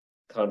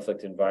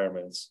conflict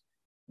environments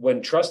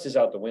when trust is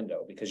out the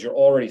window, because you're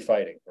already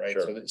fighting, right?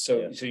 Sure.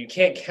 So you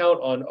can't count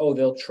on,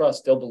 they'll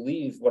trust, they'll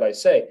believe what I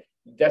say.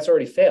 That's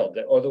already failed.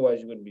 Otherwise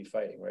you wouldn't be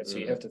fighting, right? So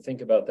you have to think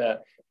about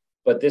that.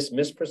 But this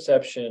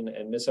misperception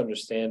and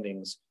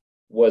misunderstandings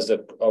was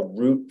a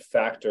root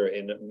factor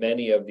in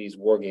many of these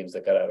war games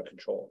that got out of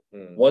control.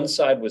 One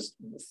side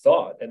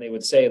thought, and they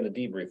would say in the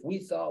debrief, we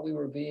thought we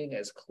were being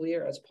as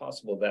clear as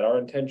possible that our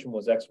intention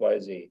was X, Y,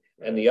 Z.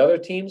 Right. And the other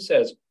team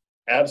says,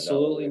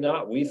 absolutely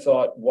not. We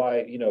thought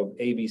Y,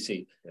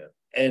 ABC. Yeah.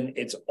 And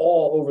it's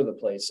all over the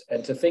place.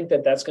 And to think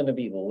that that's going to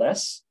be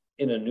less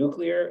in a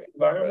nuclear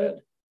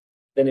environment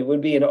than it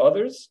would be in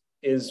others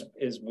is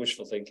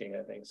wishful thinking,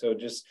 I think. So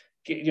just,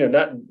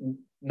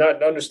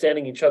 not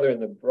understanding each other in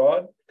the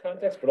broad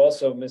context, but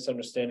also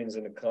misunderstandings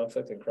in a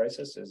conflict and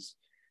crisis is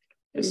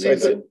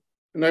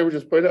and I would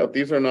just point out,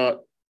 these are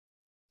not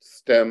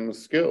STEM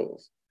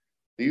skills.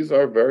 These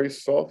are very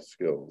soft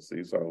skills.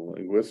 These are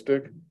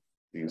linguistic,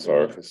 these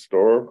are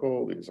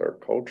historical, these are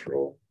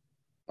cultural.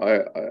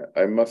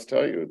 I must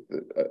tell you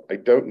that I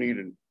don't need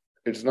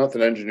it's not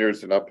that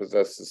engineers do not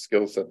possess the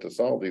skill set to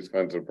solve these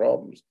kinds of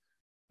problems.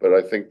 But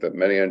I think that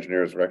many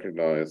engineers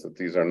recognize that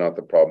these are not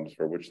the problems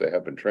for which they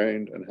have been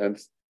trained, and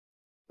hence,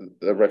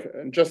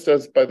 and just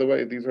as, by the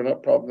way, these are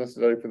not problems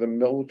necessarily for the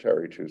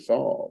military to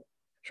solve.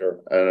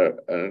 Sure.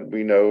 And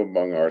we know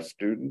among our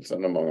students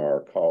and among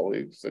our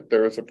colleagues that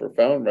there is a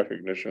profound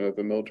recognition that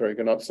the military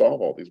cannot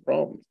solve all these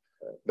problems.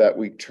 That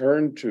we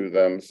turn to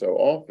them so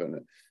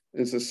often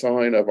is a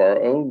sign of our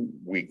own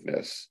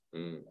weakness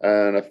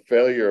and a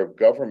failure of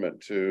government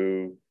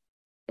to,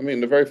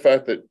 the very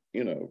fact that,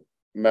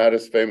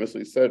 Mattis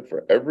famously said,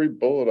 for every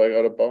bullet I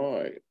got to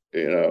buy,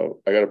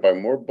 I got to buy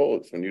more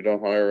bullets when you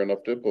don't hire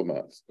enough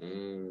diplomats.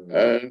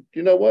 And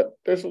you know what?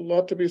 There's a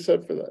lot to be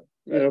said for that.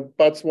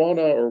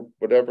 Botswana or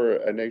whatever,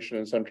 a nation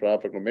in Central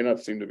Africa, may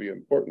not seem to be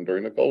important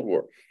during the Cold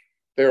War.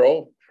 They're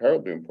all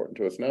terribly important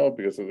to us now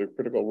because of the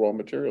critical raw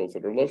materials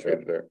that are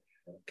located there.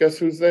 Guess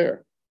who's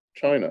there?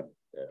 China.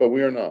 But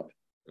we are not.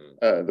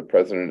 The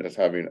president is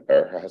having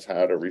or has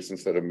had a recent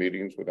set of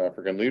meetings with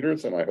African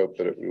leaders, and I hope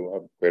that we will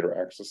have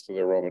greater access to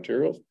their raw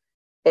materials.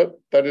 But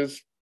that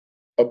is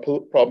a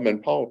problem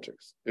in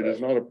politics. It is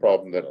not a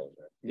problem that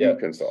you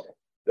can solve.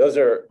 Those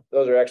are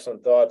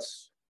excellent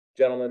thoughts,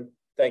 gentlemen.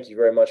 Thank you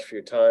very much for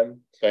your time.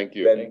 Thank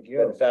you.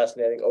 Been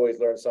fascinating. Always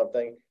learn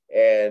something.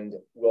 And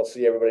we'll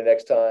see everybody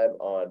next time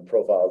on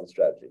Profiles and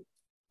Strategy.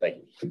 Thank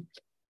you.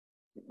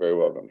 Very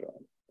welcome,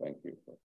 John. Thank you.